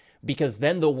out, because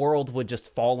then the world would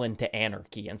just fall into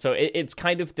anarchy. And so it's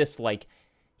kind of this, like,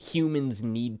 humans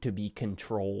need to be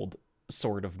controlled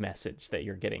sort of message that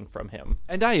you're getting from him.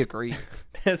 And I agree.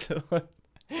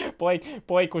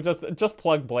 Blake will just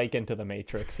plug Blake into the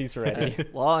Matrix. He's ready.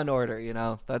 Law and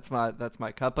Order, that's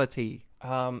my cup of tea.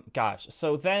 Gosh.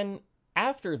 So then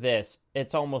after this,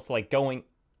 it's almost like going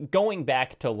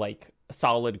back to like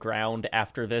solid ground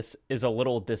after this is a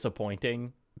little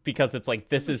disappointing, because it's like,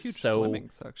 this is so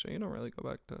swimming section. You don't really go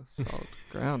back to solid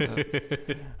ground.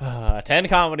 10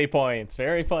 comedy points.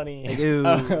 Very funny. I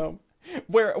do.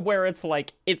 Where it's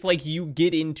like you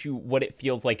get into what it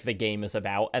feels like the game is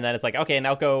about, and then it's like, okay,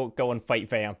 now go and fight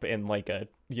Vamp in like a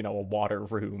water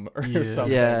room or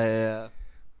something. Yeah.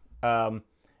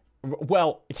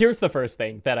 Well, here's the first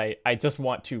thing that I just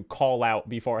want to call out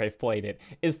before I've played it,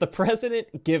 is the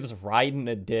president gives Raiden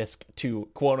a disc to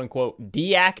quote unquote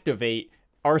deactivate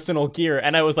Arsenal gear,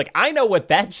 and I was like, I know what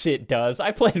that shit does.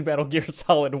 I played Metal Gear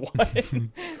Solid 1.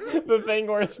 The thing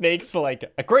where Snake's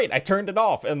like, great, I turned it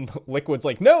off, and Liquid's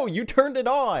like, no, you turned it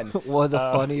on. One of the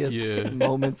funniest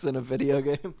moments in a video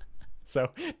game.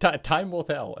 So time will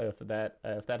tell if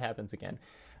that happens again.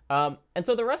 And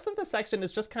so the rest of the section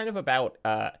is just kind of about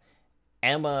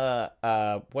Emma,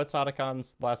 what's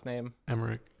Otacon's last name?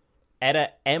 Emmerich.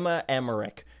 Emma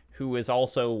Emmerich, who is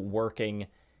also working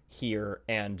here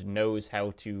and knows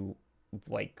how to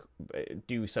like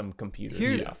do some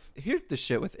computer stuff. Here's the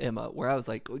shit with Emma, where I was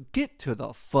like, get to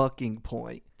the fucking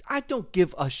point. I don't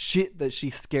give a shit that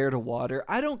she's scared of water.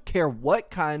 I don't care what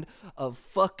kind of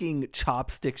fucking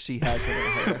chopsticks she has in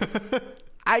her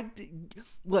hair.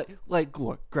 Look,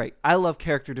 great. I love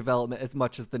character development as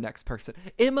much as the next person.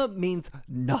 Emma means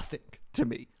nothing to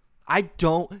me. I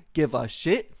don't give a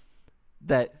shit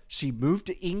that she moved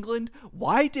to England.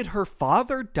 Swhy did her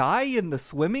father die in the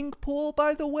swimming pool,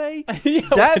 by the way?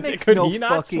 That makes no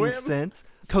fucking sense.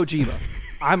 Kojima,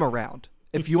 I'm around.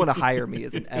 If you want to hire me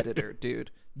as an editor, dude,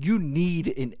 you need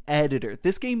an editor.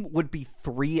 This game would be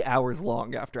 3 hours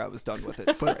long after I was done with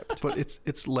its script. But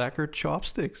it's lacquered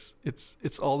chopsticks.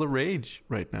 It's all the rage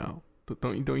right now.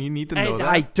 Don't you need to know that?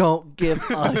 I don't give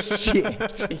a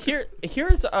shit.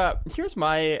 Here's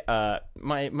my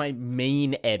my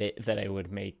main edit that I would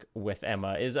make with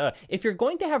Emma is if you're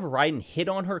going to have Raiden hit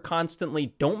on her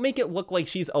constantly, don't make it look like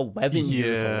she's 11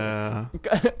 years old.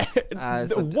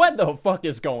 What the fuck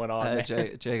is going on?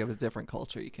 Jacob is different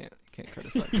culture. You can't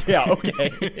criticize. Yeah, okay.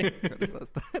 Criticize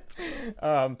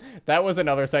that. That was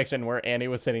another section where Annie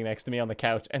was sitting next to me on the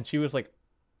couch, and she was like,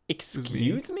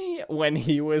 excuse me, when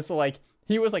he was like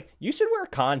you should wear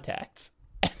contacts.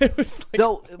 And it was like,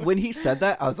 no, when he said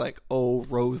that, I was like, oh,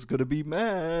 Rose gonna be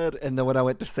mad. And then when I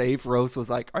went to save, Rose was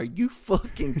like, are you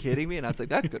fucking kidding me? And I was like,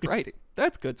 that's good writing.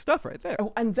 That's good stuff right there.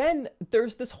 Oh, and then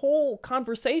there's this whole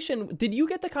conversation. Did you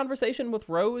get the conversation with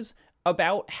Rose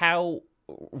about how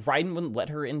Raiden wouldn't let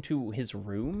her into his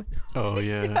room? Oh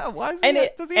yeah. Yeah, why is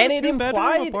does he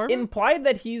have implied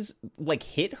that he's like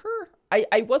hit her?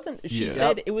 I wasn't. She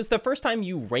said it was the first time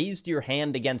you raised your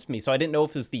hand against me, so I didn't know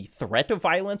if it was the threat of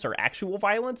violence or actual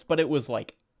violence, but it was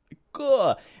like,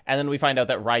 gah. And then we find out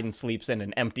that Raiden sleeps in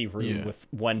an empty room with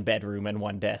one bedroom and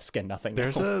one desk and nothing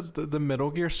else. There's the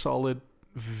Metal Gear Solid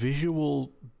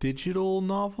visual digital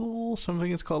novel,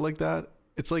 something it's called like that.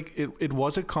 It's like it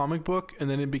was a comic book, and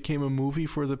then it became a movie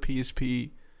for the PSP,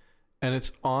 and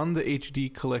it's on the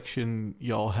HD collection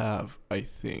y'all have, I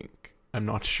think. I'm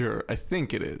not sure. I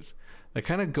think it is. That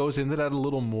kind of goes into that a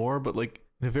little more, but like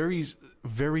in a very,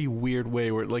 very weird way,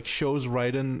 where it like shows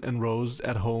Raiden and Rose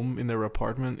at home in their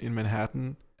apartment in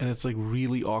Manhattan, and it's like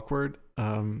really awkward.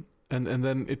 And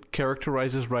then it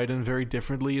characterizes Raiden very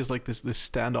differently as like this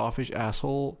standoffish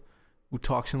asshole who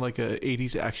talks in like a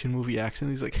 80s action movie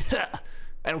accent. He's like,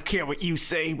 I don't care what you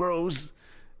say, bros.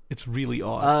 It's really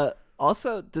odd.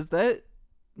 Also, does that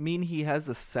mean he has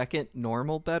a second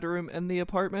normal bedroom in the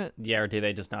apartment? Yeah, or do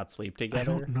they just not sleep together? I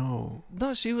don't know.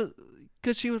 No,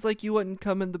 because she was like, you wouldn't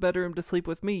come in the bedroom to sleep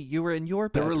with me. You were in your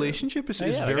bedroom. The relationship is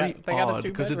very odd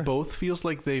because it both feels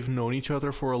like they've known each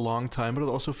other for a long time, but it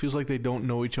also feels like they don't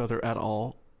know each other at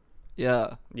all.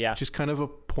 Yeah. Which is kind of a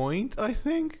point, I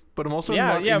think. But I'm also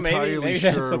not maybe entirely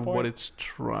sure what it's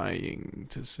trying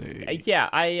to say. Yeah,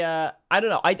 I don't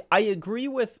know. I agree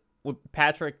with what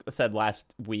Patrick said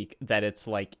last week, that it's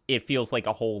like, it feels like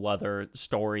a whole other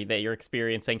story that you're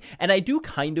experiencing. And I do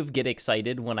kind of get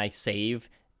excited when I save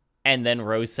and then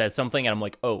Rose says something and I'm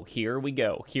like, oh, here we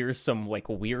go. Here's some like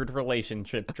weird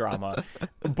relationship drama.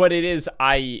 But it is,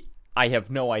 I have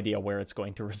no idea where it's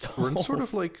going to resolve. Weren't sort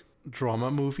of like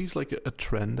drama movies like a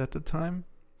trend at the time?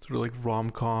 Sort of like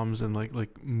rom-coms and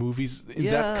like movies in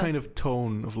that kind of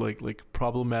tone of like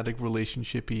problematic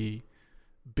relationship-y,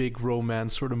 big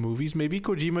romance sort of movies. Maybe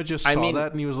Kojima just saw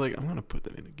that and he was like, I'm gonna put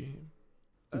that in the game.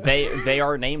 They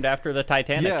are named after the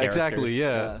Titanic characters. Exactly,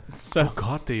 yeah. So, oh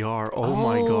god, they are. Oh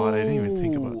my god, I didn't even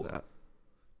think about that.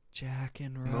 Jack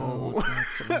and Rose,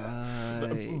 that's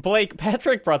right. Blake,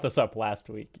 Patrick brought this up last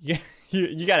week.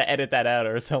 You got to edit that out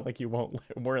or sound like you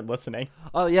weren't listening.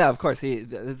 Oh yeah, of course.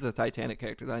 This is the Titanic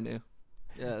characters I knew.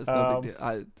 Yeah, it's no big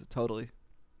deal. Totally.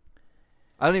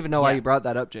 I don't even know why you brought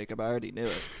that up, Jacob. I already knew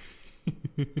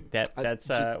it.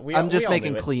 I'm just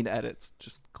making clean edits,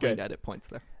 just clean edit points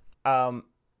there.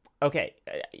 Okay,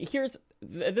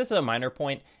 this is a minor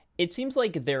point. It seems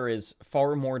like there is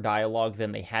far more dialogue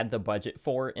than they had the budget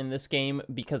for in this game,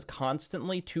 because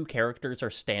constantly two characters are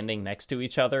standing next to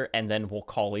each other and then will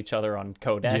call each other on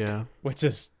codec, which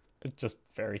is just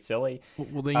very silly.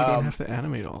 Well, then you don't have to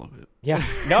animate all of it. Yeah.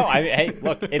 No, hey,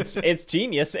 look, it's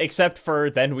genius, except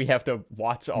for then we have to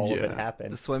watch all of it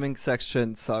happen. The swimming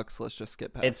section sucks. Let's just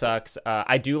skip past it. It sucks.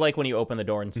 I do like when you open the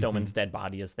door and Stillman's dead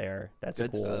body is there. That's a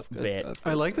cool bit.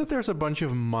 I like that there's a bunch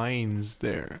of mines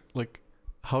there. Like,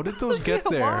 how did those get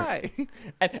there? Why?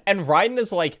 And Raiden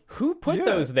is like, who put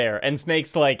those there? And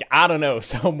Snake's like, I don't know,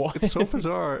 someone. It's so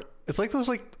bizarre. It's like those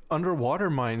like underwater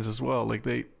mines as well. Like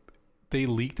they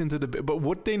leaked into the, but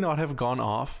would they not have gone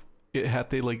off?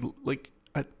 Had they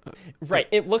right?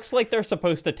 It looks like they're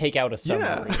supposed to take out a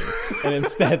submarine, and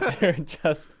instead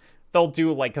they'll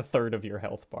do like a third of your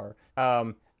health bar.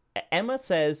 Emma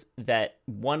says that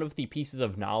one of the pieces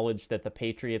of knowledge that the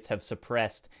Patriots have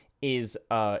suppressed is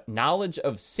knowledge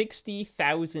of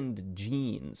 60,000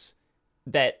 genes.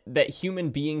 That human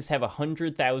beings have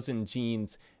 100,000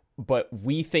 genes, but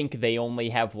we think they only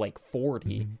have like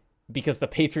 40 because the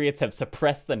Patriots have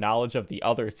suppressed the knowledge of the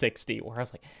other 60. Where I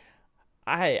was like,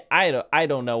 I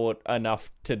don't know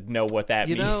enough to know what that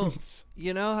means.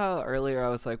 You know how earlier I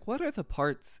was like, what are the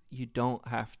parts you don't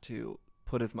have to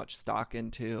put as much stock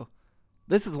into?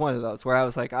 This is one of those where I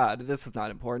was like, this is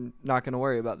not important. Not going to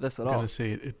worry about this at all. I'm going to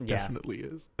say it definitely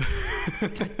is.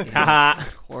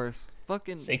 Of course.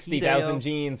 Fucking 60,000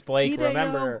 genes, Blake,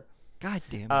 remember. God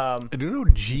damn it. I don't know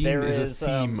gene is a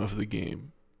theme of the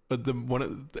game. But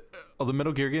all the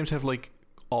Metal Gear games have like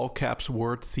all caps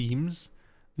word themes.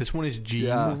 This one is gene.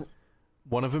 Yeah.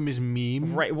 One of them is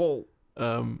meme. Right, well,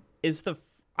 I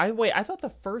thought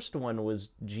the first one was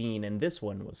gene and this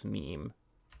one was meme.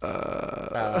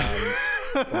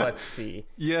 Let's see.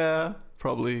 Yeah,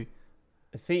 probably.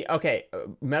 See, okay,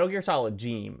 Metal Gear Solid,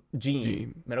 Gene.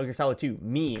 Metal Gear Solid 2,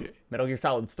 meme. Okay. Metal Gear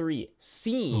Solid 3,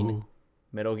 scene. Ooh.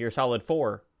 Metal Gear Solid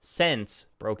 4, sense.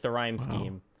 Broke the rhyme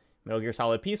scheme. Metal Gear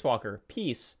Solid Peace Walker,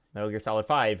 peace. Metal Gear Solid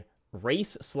 5,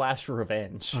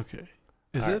 race/revenge. Okay.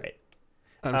 Is it? Right.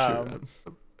 I'm sure.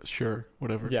 Sure,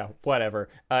 whatever. Yeah, whatever.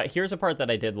 Here's a part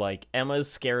that I did like.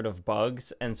 Emma's scared of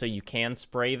bugs, and so you can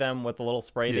spray them with a little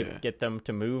spray to get them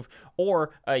to move.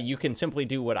 Or you can simply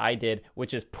do what I did,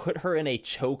 which is put her in a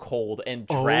chokehold and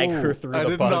drag her through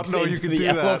the bugs into the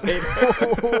elevator.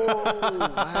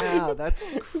 Oh, wow,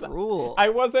 that's cruel. I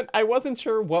wasn't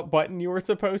sure what button you were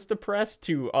supposed to press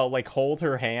to like hold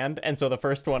her hand, and so the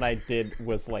first one I did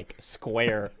was like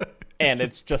square. And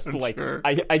it's just I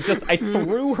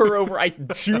threw her over, I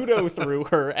judo threw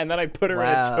her, and then I put her in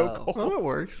a chokehold. Oh, it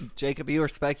works. Jacob, you were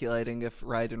speculating if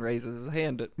Raiden raises his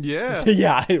hand. Yeah.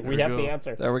 Yeah, we have the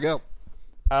answer. There we go.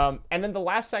 And then the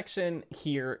last section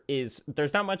here is,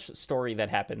 there's not much story that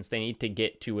happens. They need to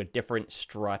get to a different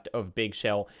strut of Big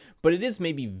Shell, but it is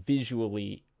maybe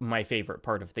visually my favorite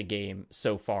part of the game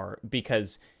so far,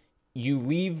 because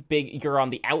you're on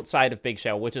the outside of Big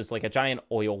Shell, which is like a giant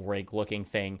oil rig looking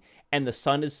thing, and the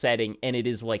sun is setting, and it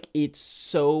is like, it's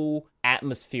so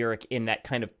atmospheric in that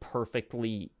kind of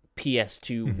perfectly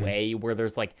PS2 way, where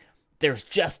there's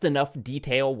just enough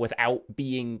detail without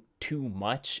being too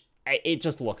much. It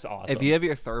just looks awesome. If you have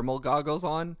your thermal goggles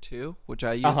on too, which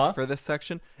I used for this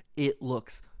section, it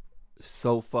looks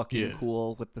so fucking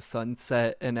cool with the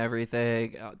sunset and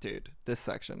everything. Oh, dude, this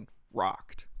section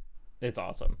rocked. It's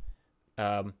awesome.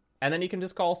 And then you can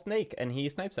just call Snake, and he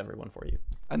snipes everyone for you.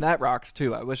 And that rocks,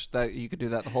 too. I wish that you could do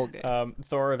that the whole game.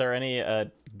 Thor, are there any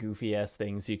goofy-ass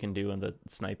things you can do in the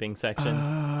sniping section?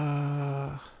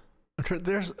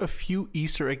 There's a few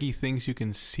Easter eggy things you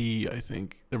can see, I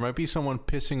think. There might be someone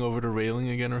pissing over the railing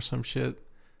again or some shit.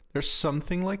 There's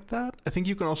something like that. I think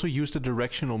you can also use the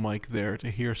directional mic there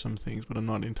to hear some things, but I'm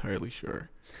not entirely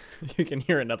sure. You can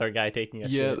hear another guy taking a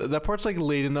shit. Yeah, that part's like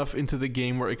late enough into the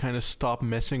game where I kind of stop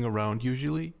messing around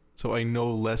usually. So I know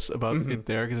less about it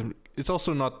there, because it's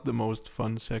also not the most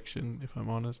fun section, if I'm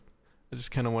honest. I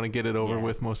just kind of want to get it over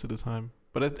with most of the time.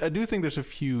 But I do think there's a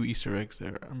few Easter eggs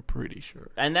there, I'm pretty sure.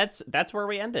 And that's where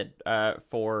we ended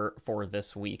for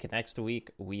this week. Next week,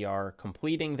 we are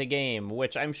completing the game,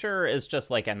 which I'm sure is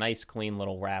just like a nice, clean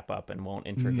little wrap-up and won't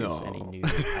introduce any new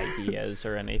ideas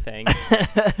or anything.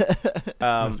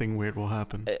 Nothing weird will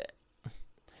happen.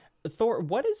 Thor,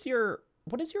 what is your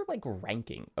like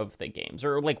ranking of the games,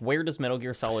 or like where does Metal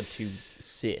Gear Solid 2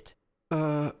 sit?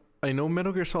 I know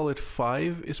Metal Gear Solid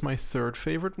 5 is my third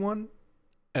favorite one,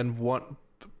 and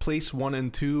place 1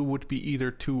 and 2 would be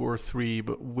either 2 or 3,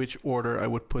 but which order I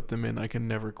would put them in I can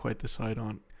never quite decide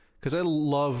on, because I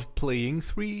love playing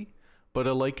 3, but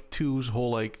I like 2's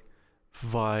whole like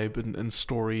vibe and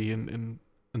story and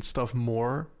stuff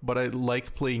more, but I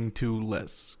like playing 2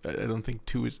 less. I don't think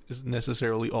 2 is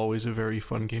necessarily always a very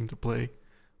fun game to play,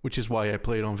 which is why I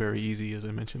play it on very easy, as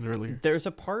I mentioned earlier. There's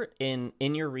a part in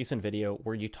your recent video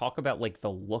where you talk about like the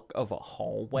look of a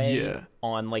hallway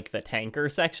on like the tanker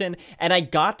section, and I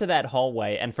got to that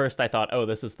hallway, and first I thought, oh,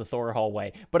 this is the Thor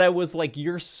hallway, but I was like,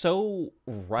 you're so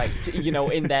right,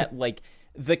 in that like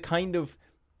the kind of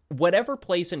whatever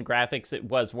place in graphics it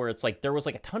was where it's like there was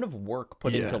like a ton of work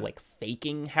put into like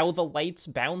faking how the lights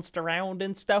bounced around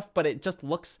and stuff, but it just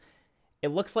looks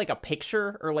like a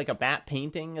picture or like a matte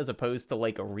painting as opposed to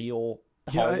like a real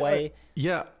hallway.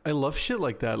 I love shit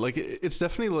like that. Like it's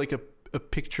definitely like a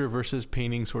picture versus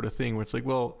painting sort of thing where it's like,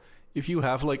 well, if you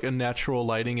have like a natural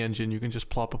lighting engine, you can just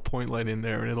plop a point light in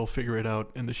there and it'll figure it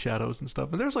out in the shadows and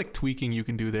stuff. And there's like tweaking you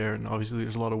can do there, and obviously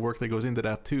there's a lot of work that goes into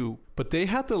that too. But they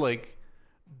had to like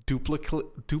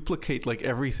duplicate like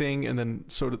everything, and then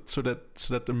so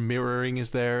that the mirroring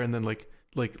is there, and then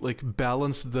like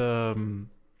balance the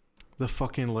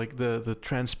fucking like the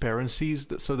transparencies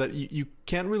so that you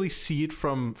can't really see it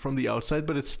from the outside,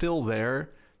 but it's still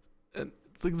there. And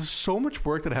like there's so much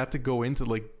work that had to go into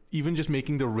like even just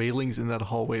making the railings in that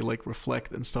hallway like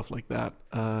reflect and stuff like that.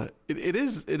 It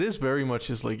is very much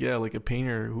just like like a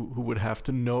painter who would have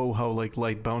to know how like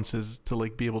light bounces to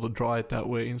like be able to draw it that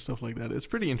way and stuff like that. It's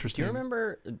pretty interesting. Do you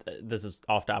remember, this is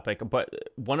off topic, but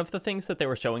one of the things that they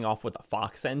were showing off with the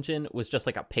Fox engine was just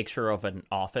like a picture of an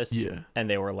office, and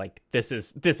they were like, this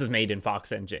is made in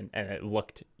Fox engine, and it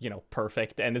looked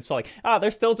perfect, and it's like,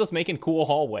 they're still just making cool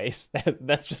hallways.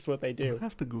 That's just what they do. I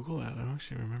have to Google that. I don't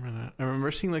actually remember that. I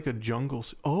remember seeing like a jungle.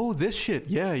 Oh, this shit.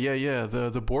 Yeah.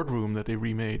 The boardroom that they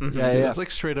remade. It's like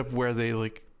straight up where they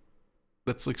like.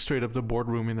 That's like straight up the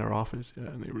boardroom in their office. Yeah,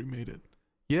 and they remade it.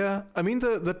 Yeah, I mean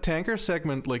the tanker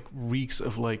segment like reeks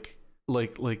of like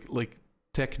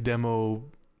tech demo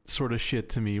sort of shit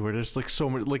to me, where there's like so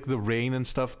much like the rain and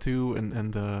stuff too,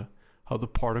 and how the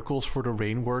particles for the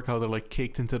rain work, how they're like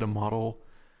caked into the model,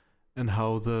 and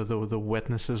how the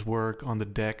wetnesses work on the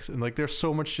decks, and like there's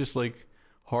so much just like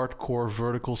hardcore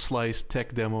vertical slice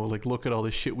tech demo, like look at all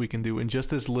this shit we can do in just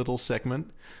this little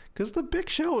segment. Because the big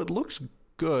shell, it looks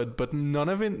good, but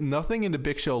nothing in the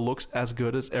big shell looks as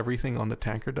good as everything on the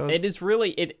tanker does. It is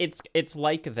really it's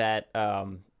like that.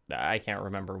 I can't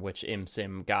remember which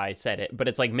ImSim guy said it, but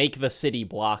it's like make the city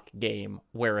block game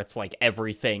where it's like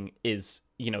everything is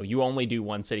you only do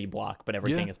one city block, but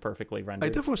everything is perfectly rendered. I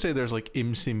definitely say there's like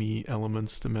ImSim-y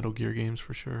elements to Metal Gear games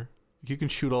for sure. You can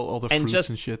shoot all the fruits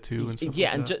and shit too and stuff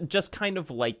like that. And just kind of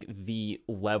like the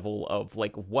level of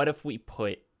like, what if we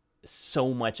put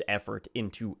so much effort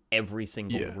into every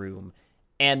single room?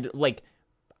 And like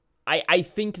I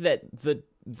think that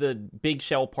the big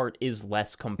shell part is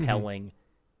less compelling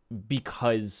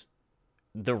because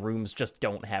the rooms just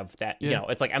don't have that. Yeah. You know,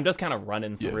 it's like I'm just kind of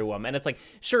running through them, and it's like,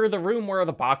 sure, the room where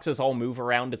the boxes all move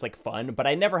around is like fun, but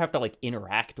I never have to like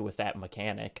interact with that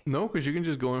mechanic. No, because you can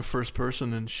just go in first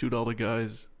person and shoot all the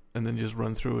guys and then just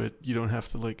run through it. You don't have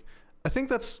to like. I think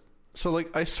that's so.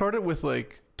 Like I started with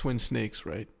like Twin Snakes,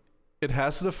 right? It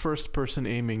has the first person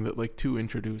aiming that like 2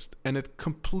 introduced, and it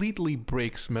completely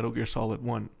breaks Metal Gear Solid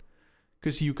 1.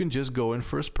 Because you can just go in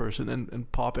first person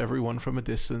and pop everyone from a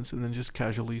distance and then just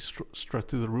casually strut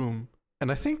through the room.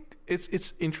 And I think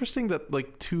it's interesting that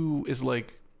like 2 is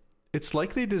like, it's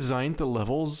like they designed the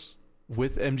levels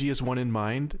with MGS1 in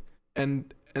mind,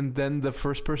 and then the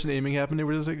first person aiming happened. They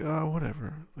were just like, oh,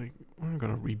 whatever. Like, I'm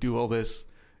gonna redo all this.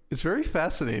 It's very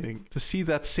fascinating to see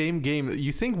that same game that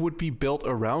you think would be built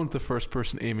around the first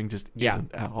person aiming just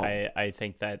isn't at all. I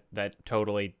think that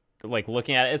totally. Like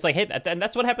looking at it, it's like, hey, and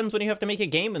that's what happens when you have to make a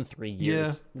game in 3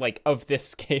 years, like of this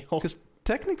scale. Because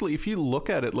technically, if you look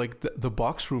at it, like the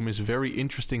box room is very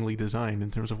interestingly designed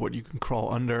in terms of what you can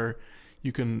crawl under.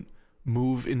 You can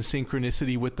move in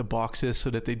synchronicity with the boxes so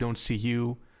that they don't see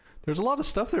you. There's a lot of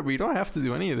stuff there, but you don't have to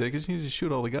do any of it because you just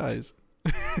shoot all the guys.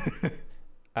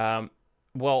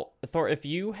 Well, Thor, if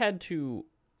you had to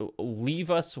leave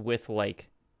us with like,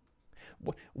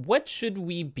 what should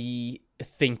we be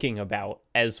thinking about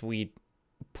as we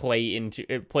play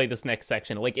this next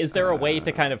section? Like, is there a way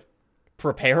to kind of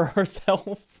prepare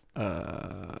ourselves?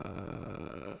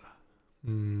 Trying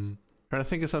to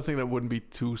think of something that wouldn't be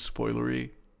too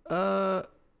spoilery.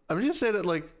 I'm just saying that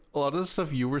like a lot of the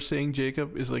stuff you were saying,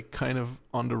 Jacob, is like kind of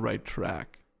on the right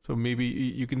track. So maybe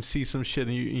you can see some shit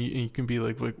and you can be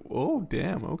like, oh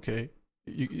damn, okay.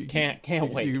 You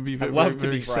can't wait. You can be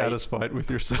very satisfied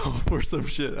with yourself or some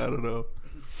shit. I don't know.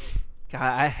 God,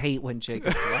 I hate when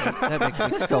Jacob's right. That makes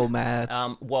me so mad.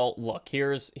 Well, look,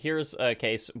 here's a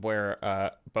case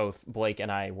where both Blake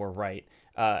and I were right.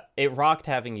 It rocked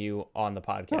having you on the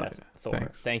podcast, Thor.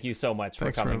 Thanks. Thank you so much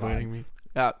Thanks for coming for inviting me.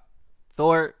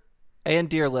 Thor, and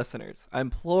dear listeners, I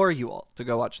implore you all to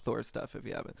go watch Thor stuff if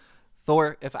you haven't.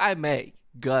 Thor, if I may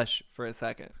gush for a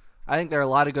second, I think there are a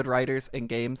lot of good writers in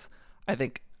games. I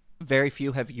think very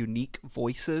few have unique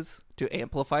voices to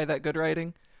amplify that good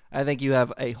writing. I think you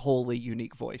have a wholly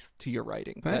unique voice to your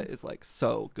writing that is like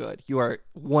so good. You are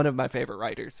one of my favorite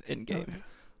writers in games.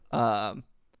 Oh, yeah.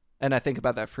 And I think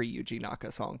about that Free Yuji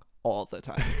Naka song all the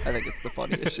time. I think it's the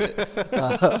funniest shit.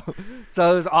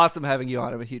 So it was awesome having you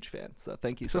on. I'm a huge fan. So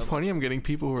thank you so much. It's so funny. I'm getting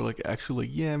people who are like, actually,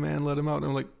 yeah, man, let him out. And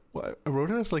I'm like, well, I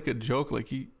wrote it as like a joke. Like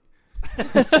he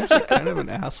seems like kind of an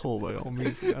asshole by all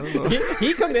means. I don't know.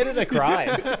 He committed a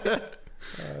crime.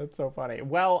 That's so funny.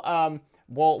 Well,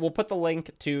 we'll put the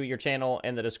link to your channel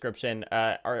in the description.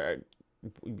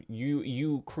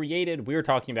 You created, we were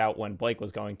talking about when Blake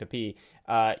was going to pee,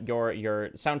 your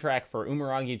soundtrack for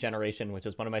Umurangi Generation, which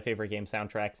is one of my favorite game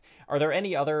soundtracks. Are there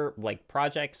any other like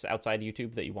projects outside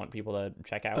YouTube that you want people to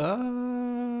check out?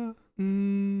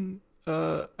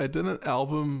 I did an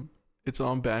album. It's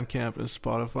on Bandcamp and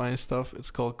Spotify and stuff.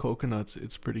 It's called Coconuts.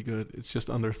 It's pretty good. It's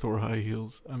just under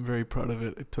ThorHighHeels. I'm very proud of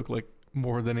it. It took like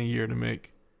more than a year to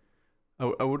make.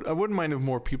 I wouldn't mind if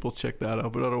more people check that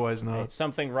out, but otherwise not. Hey,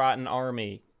 Something Rotten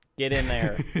Army, get in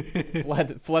there,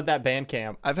 flood that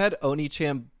Bandcamp. I've had Oni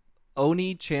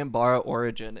Chambara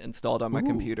Origin installed on my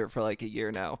computer for like a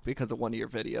year now because of one of your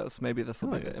videos. Maybe this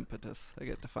will be the impetus. I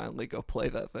get to finally go play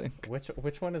that thing.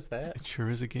 Which one is that? It sure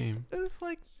is a game. It's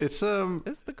like it's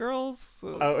the girls.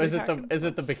 Is it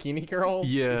the Bikini Girl?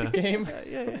 Yeah. Game.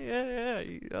 Yeah.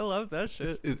 I love that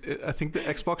shit. I think the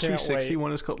Xbox 360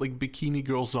 one is called like Bikini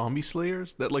Girl Zombie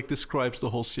Slayers. That like describes the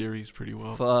whole series pretty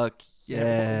well. Fuck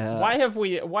yeah. Why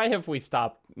have we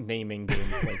stopped naming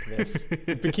games like this?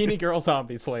 Bikini Girl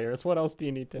Zombie Slayers. What else do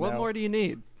you need to know? What more do you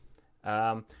need?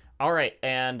 All right,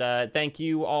 and thank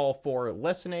you all for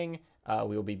listening.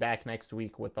 We will be back next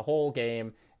week with the whole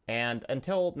game. And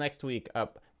until next week,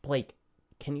 Blake,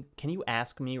 can you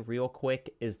ask me real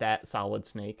quick? Is that Solid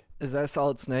Snake? Is that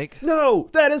Solid Snake? No,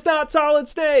 that is not Solid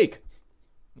Snake.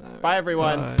 Right. Bye,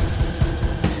 everyone. Bye.